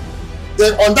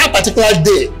 Then on that particular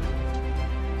day,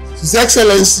 His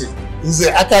Excellency, he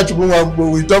said, AKACHUKWU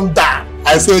will jump down.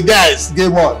 I say, guys,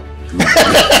 game on.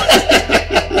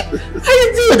 How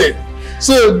you doing it?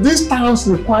 So these towns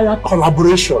require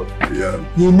collaboration. Yeah.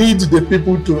 You need the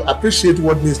people to appreciate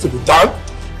what needs to be done,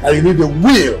 and you need the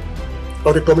will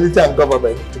of the community and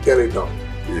government to get it done.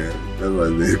 Yeah, that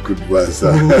was a good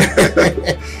answer.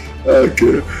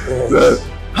 Okay. Yes.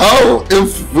 How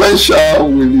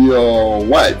influential will your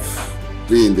wife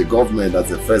be in the government as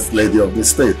the first lady of the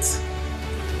state?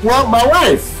 Well, my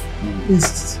wife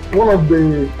is one of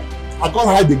the, I call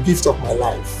her the gift of my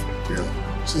life.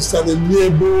 Yeah. She's an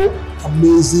amiable,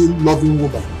 amazing, loving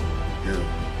woman.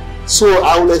 Yeah. So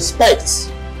I will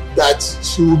expect that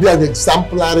she will be an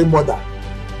exemplary mother.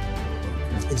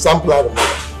 Exemplary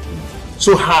mother.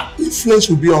 So her influence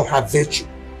will be on her virtue.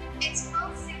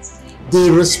 The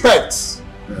respect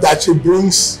that she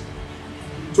brings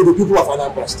to the people of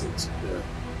Anambra State. Yeah.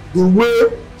 The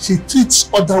way she treats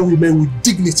other women with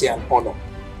dignity and honor.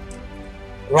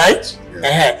 Right?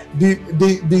 Yeah.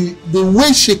 The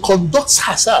way she conducts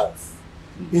herself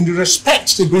in the respect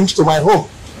she brings to my home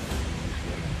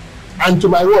and to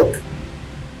my work.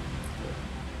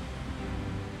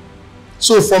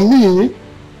 So for me,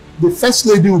 the First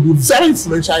Lady will be very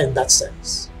influential in that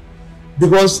sense.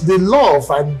 Because the love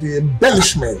and the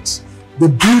embellishment, the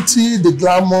beauty, the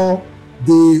glamour,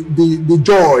 the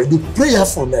joy, the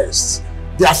prayerfulness,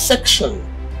 the affection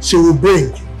she will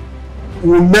bring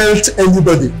will melt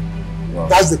anybody. Wow.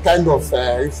 That's the kind of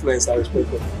influence I expect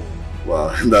from her. Wow,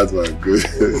 that was good.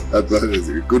 That was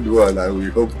a good one, and we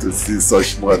hope to see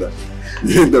such mother.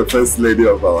 being the first lady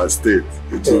of our state,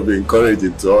 it will be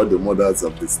encouraging to all the mothers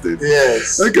of the state.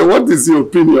 Yes. Okay, what is your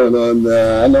opinion on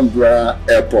Anambra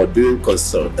Airport being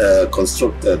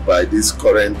constructed by this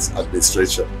current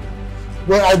administration?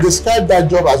 Well, I describe that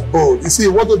job as bold. You see,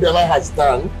 what Obianọ has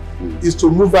done is to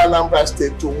move Anambra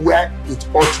State to where it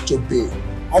ought to be.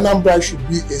 Anambra should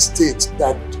be a state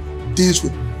that deals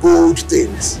with bold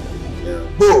things. Yeah.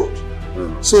 Bold.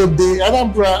 So the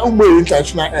Anambra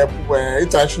International Airport,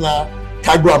 International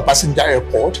Cargo and Passenger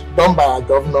Airport, done by our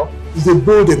governor, is a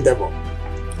bold endeavor.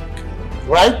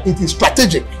 Right? It is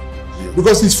strategic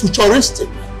because it's futuristic.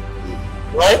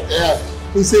 Right? Yeah.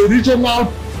 It's a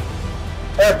regional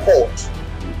airport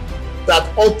that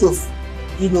ought to,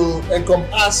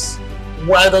 encompass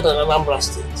wider than Anambra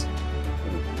State.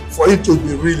 For it to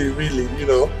be really, really,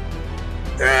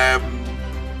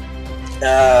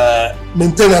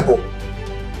 maintainable.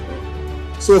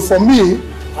 So for me,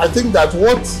 I think that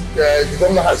what the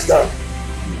governor has done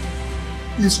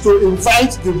is to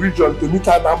invite the region to meet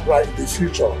Anambra in the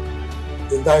future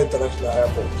in that international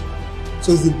airport.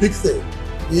 So it's a big thing.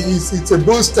 It's a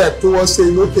bold step towards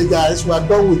saying, okay guys, we are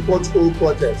done with old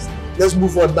projects. Let's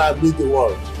move on now and meet the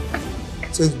world.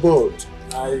 So it's bold.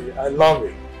 I love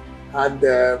it. And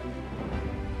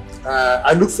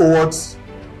I look forward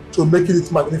to making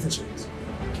it magnificent.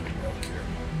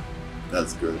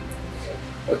 That's good.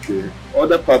 Okay.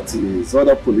 Other parties,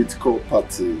 other political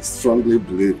parties strongly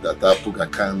believe that APGA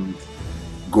can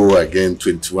go again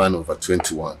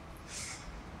 21/21.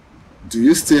 Do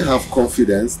you still have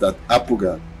confidence that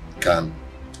APGA can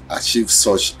achieve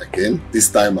such again this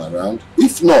time around?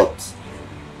 If not,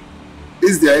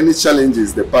 is there any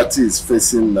challenges the party is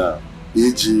facing now?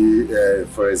 E.g.,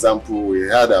 for example, we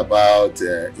heard about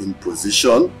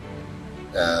imposition,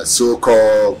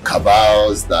 so-called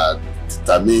cabals that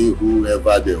determine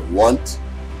whoever they want,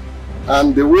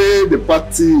 and the way the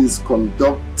party is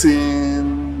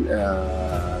conducting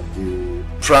the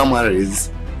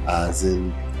primaries, as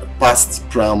in past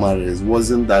primaries,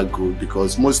 wasn't that good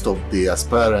because most of the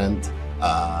aspirants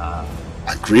are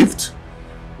aggrieved.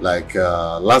 Like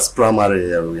last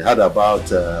primary, we had about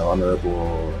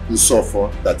Honorable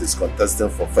Nsofo that is contesting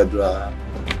for federal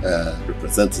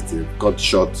representative, got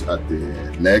shot at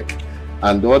the neck,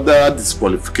 and other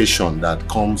disqualification that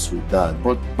comes with that.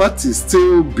 But parties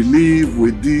still believe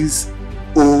with this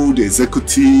old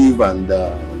executive and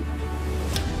the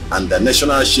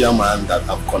national chairman that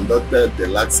have conducted the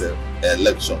last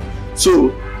election.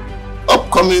 So,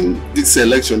 upcoming this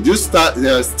election, do you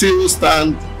still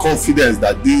stand confident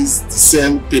that these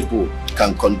same people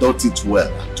can conduct it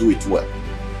well and do it well?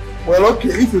 Well, okay,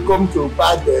 if you come to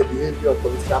bad behavior of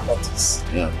political parties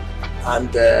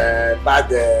and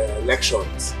bad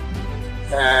elections,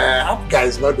 APGA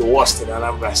is not the worst in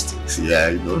Anambra State.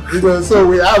 Yeah, so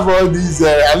we have all these,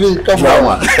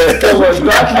 drama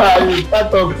is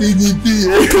part of PDP,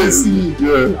 AKC.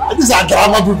 Yeah. These are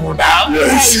drama people now.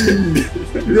 Yes.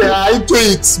 They are into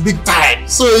it big time.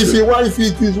 So if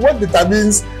it is what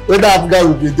determines whether APGA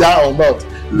will be there or not,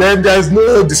 then there is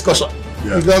no discussion.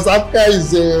 Yeah. Because APGA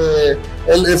is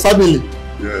a family.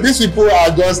 Yes. These people are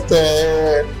just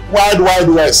wild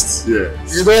west. Yes.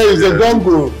 It's a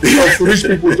jungle of rich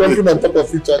people jumping on top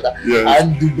of each other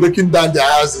and breaking down their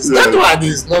houses. Yes. That one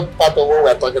is not part of what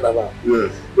we're talking about.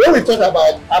 Yes. When we talk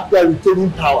about APGA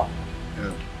retaining power,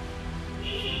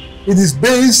 it is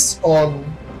based on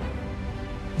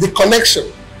the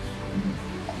connection,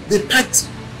 the party,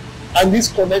 and this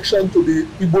connection to the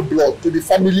Igbo blood, to the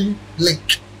family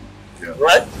link. Yeah.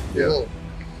 Right? Yeah.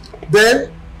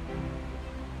 Then,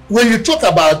 when you talk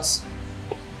about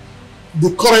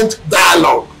the current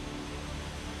dialogue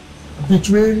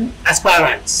between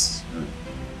aspirants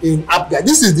in APGA,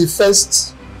 this is the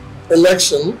first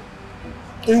election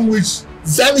in which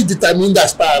very determined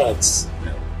aspirants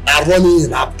are running in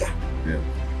APGA. Yeah.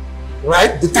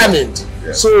 Right? Determined.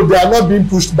 Yeah. So they are not being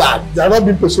pushed back. They are not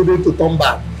being persuaded to turn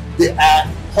back. They are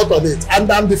hot on it.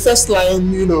 And I'm the first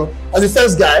line, and the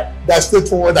first guy that's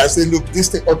straightforward and say, look, this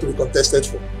thing ought to be contested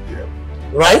for. Yeah.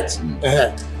 Right?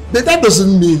 Mm-hmm. But that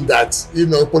doesn't mean that,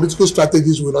 political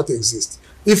strategies will not exist.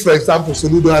 If, for example,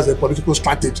 Soludo has a political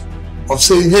strategy of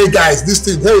saying, hey guys, this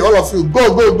thing, hey, all of you,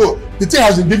 go. The thing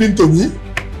has been given to me.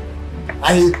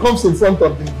 And he comes in front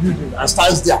of the building and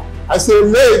stands there. I say,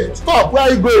 hey, stop, where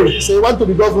are you going? He say, you want to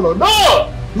be governor? No,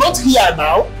 not here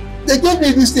now. They gave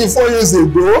me this thing 4 years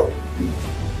ago.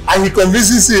 And he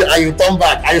convinces you and you turn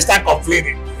back and you start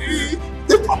complaining.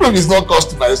 The problem is not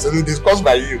caused by Soludo, it's caused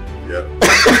by you. Yeah.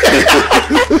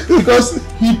 Because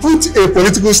he put a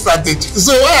political strategy.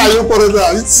 So why are you putting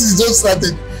that? This is just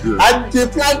strategy. And they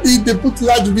planned it, they put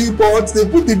large billboards, they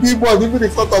put the billboard even in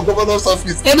front of governor's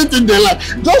office, anything they like,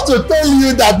 just to tell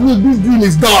you that look, this deal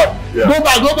is done. Yeah. Go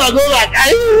back.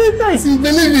 I see,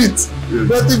 believe it. Yeah.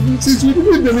 But since we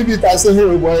didn't believe it, I say,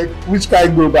 hey boy, which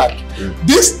can go back? Yeah.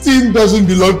 This thing doesn't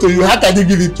belong to you. How can he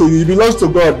give it to you? It belongs to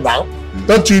God now. Yeah.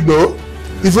 Don't you know?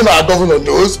 Even our governor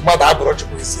knows,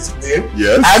 AKACHUKWU is his name.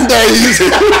 Yes. And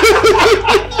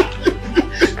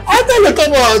I tell you,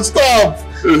 come on, stop.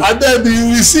 And then you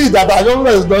will see that our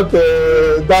governor is not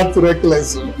that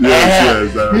reckless.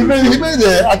 Yes, he made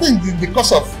I think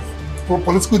because of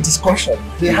political discussion,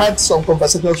 he had some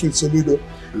conversations with Soludo,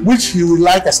 which he would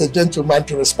like as a gentleman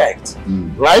to respect,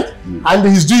 right? And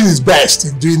he's doing his best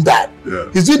in doing that. Yeah.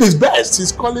 He's doing his best.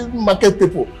 He's calling market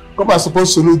people, come and support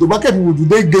Soludo. Market people, do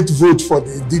they get vote for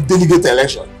the delegate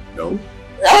election? No.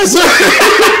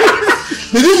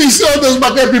 Did you see all those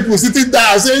market people sitting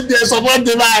down saying they support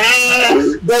the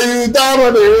man? Then you down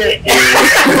run away.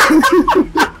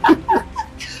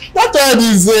 That one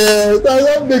is,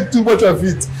 don't make too much of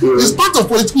it. Yeah. It's part of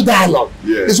political dialogue.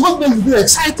 Yeah. It's what makes me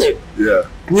excited. Yeah.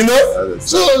 You know?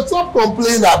 So stop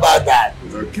complaining about that.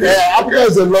 Okay. APGA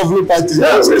is a lovely party.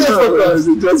 Yeah, it's just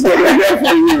for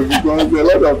you, because a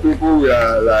lot of people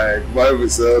were like, why we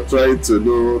are trying to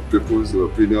know people's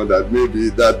opinion that maybe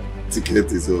that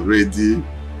ticket is already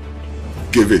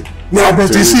given. Yeah,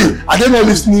 but you see, I don't know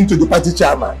listening to the party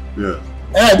chairman. Yeah.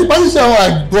 The party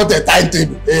chairman brought a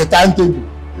timetable.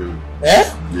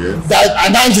 Yeah. That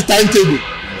announced the timetable.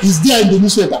 It's there in the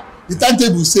newspaper. The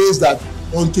timetable says that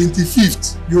on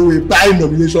 25th you will buy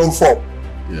nomination form.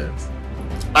 Yes.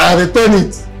 And return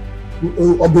it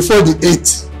before the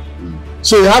 8th.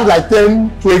 So you have like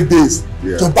 10-12 days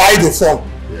to buy the form.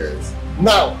 Yes.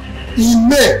 Now, in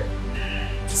May,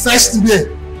 1st May,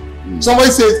 somebody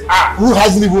says, who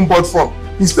hasn't even bought form?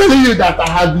 He's telling you that I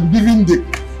have been given the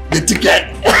ticket.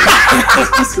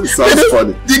 Sounds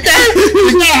funny. The guy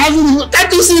hasn't even,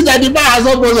 can't you see that the man has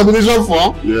not bought nomination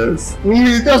form? Yes.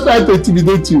 He's just trying to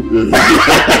intimidate you.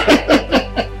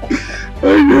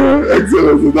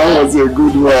 Excellent. That was a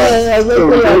good one.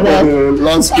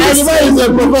 Last question. And the man is a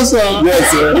professor. Yes,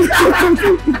 sir.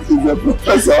 He's a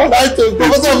professor. Like a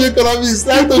professor of economics.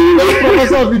 Like a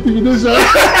professor of intimidation.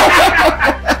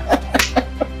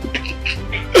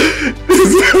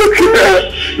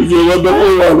 It's a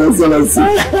wonderful one, Excellency.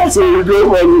 So we go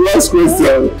for the last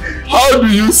question. How do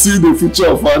you see the future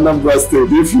of Anambra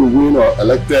State if you win or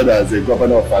elected as a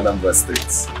governor of Anambra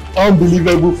State?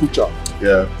 Unbelievable future.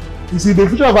 Yeah. You see, the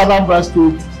future of Anambra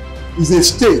State is a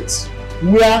state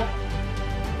where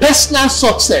personal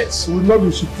success will not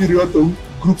be superior to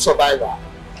group survival.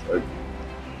 Okay.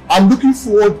 I'm looking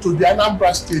forward to the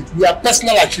Anambra State where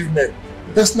personal achievement,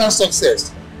 personal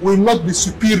success will not be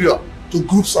superior to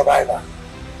group survival.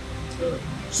 Okay.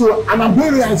 So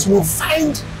Anambrarians will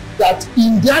find that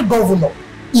in their governor,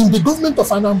 in the government of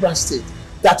Anambra State,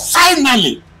 that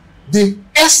finally the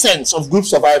essence of group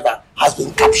survival has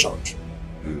been captured.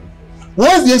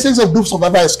 Once the essence of group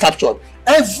survival is captured,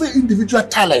 every individual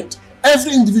talent,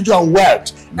 every individual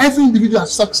wealth, every individual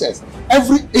success,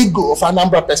 every ego of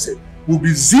Anambra person will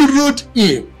be zeroed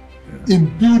in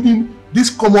building this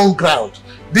common ground,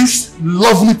 this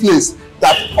lovely place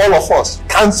that all of us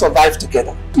can survive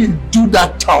together. We do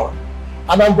that turn,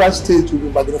 Anambra State will be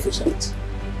magnificent.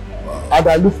 Wow. And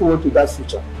I look forward to that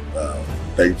future. Wow.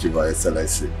 Thank you, my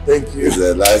Excellency. Thank you. It's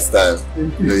a nice time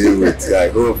being with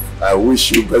you. I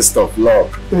wish you best of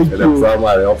luck in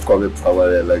the upcoming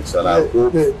primary election. I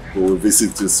hope we will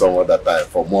visit you some other time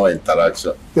for more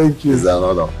interaction. Thank you. It's an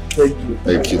honor. Thank you.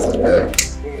 Thank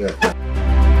you.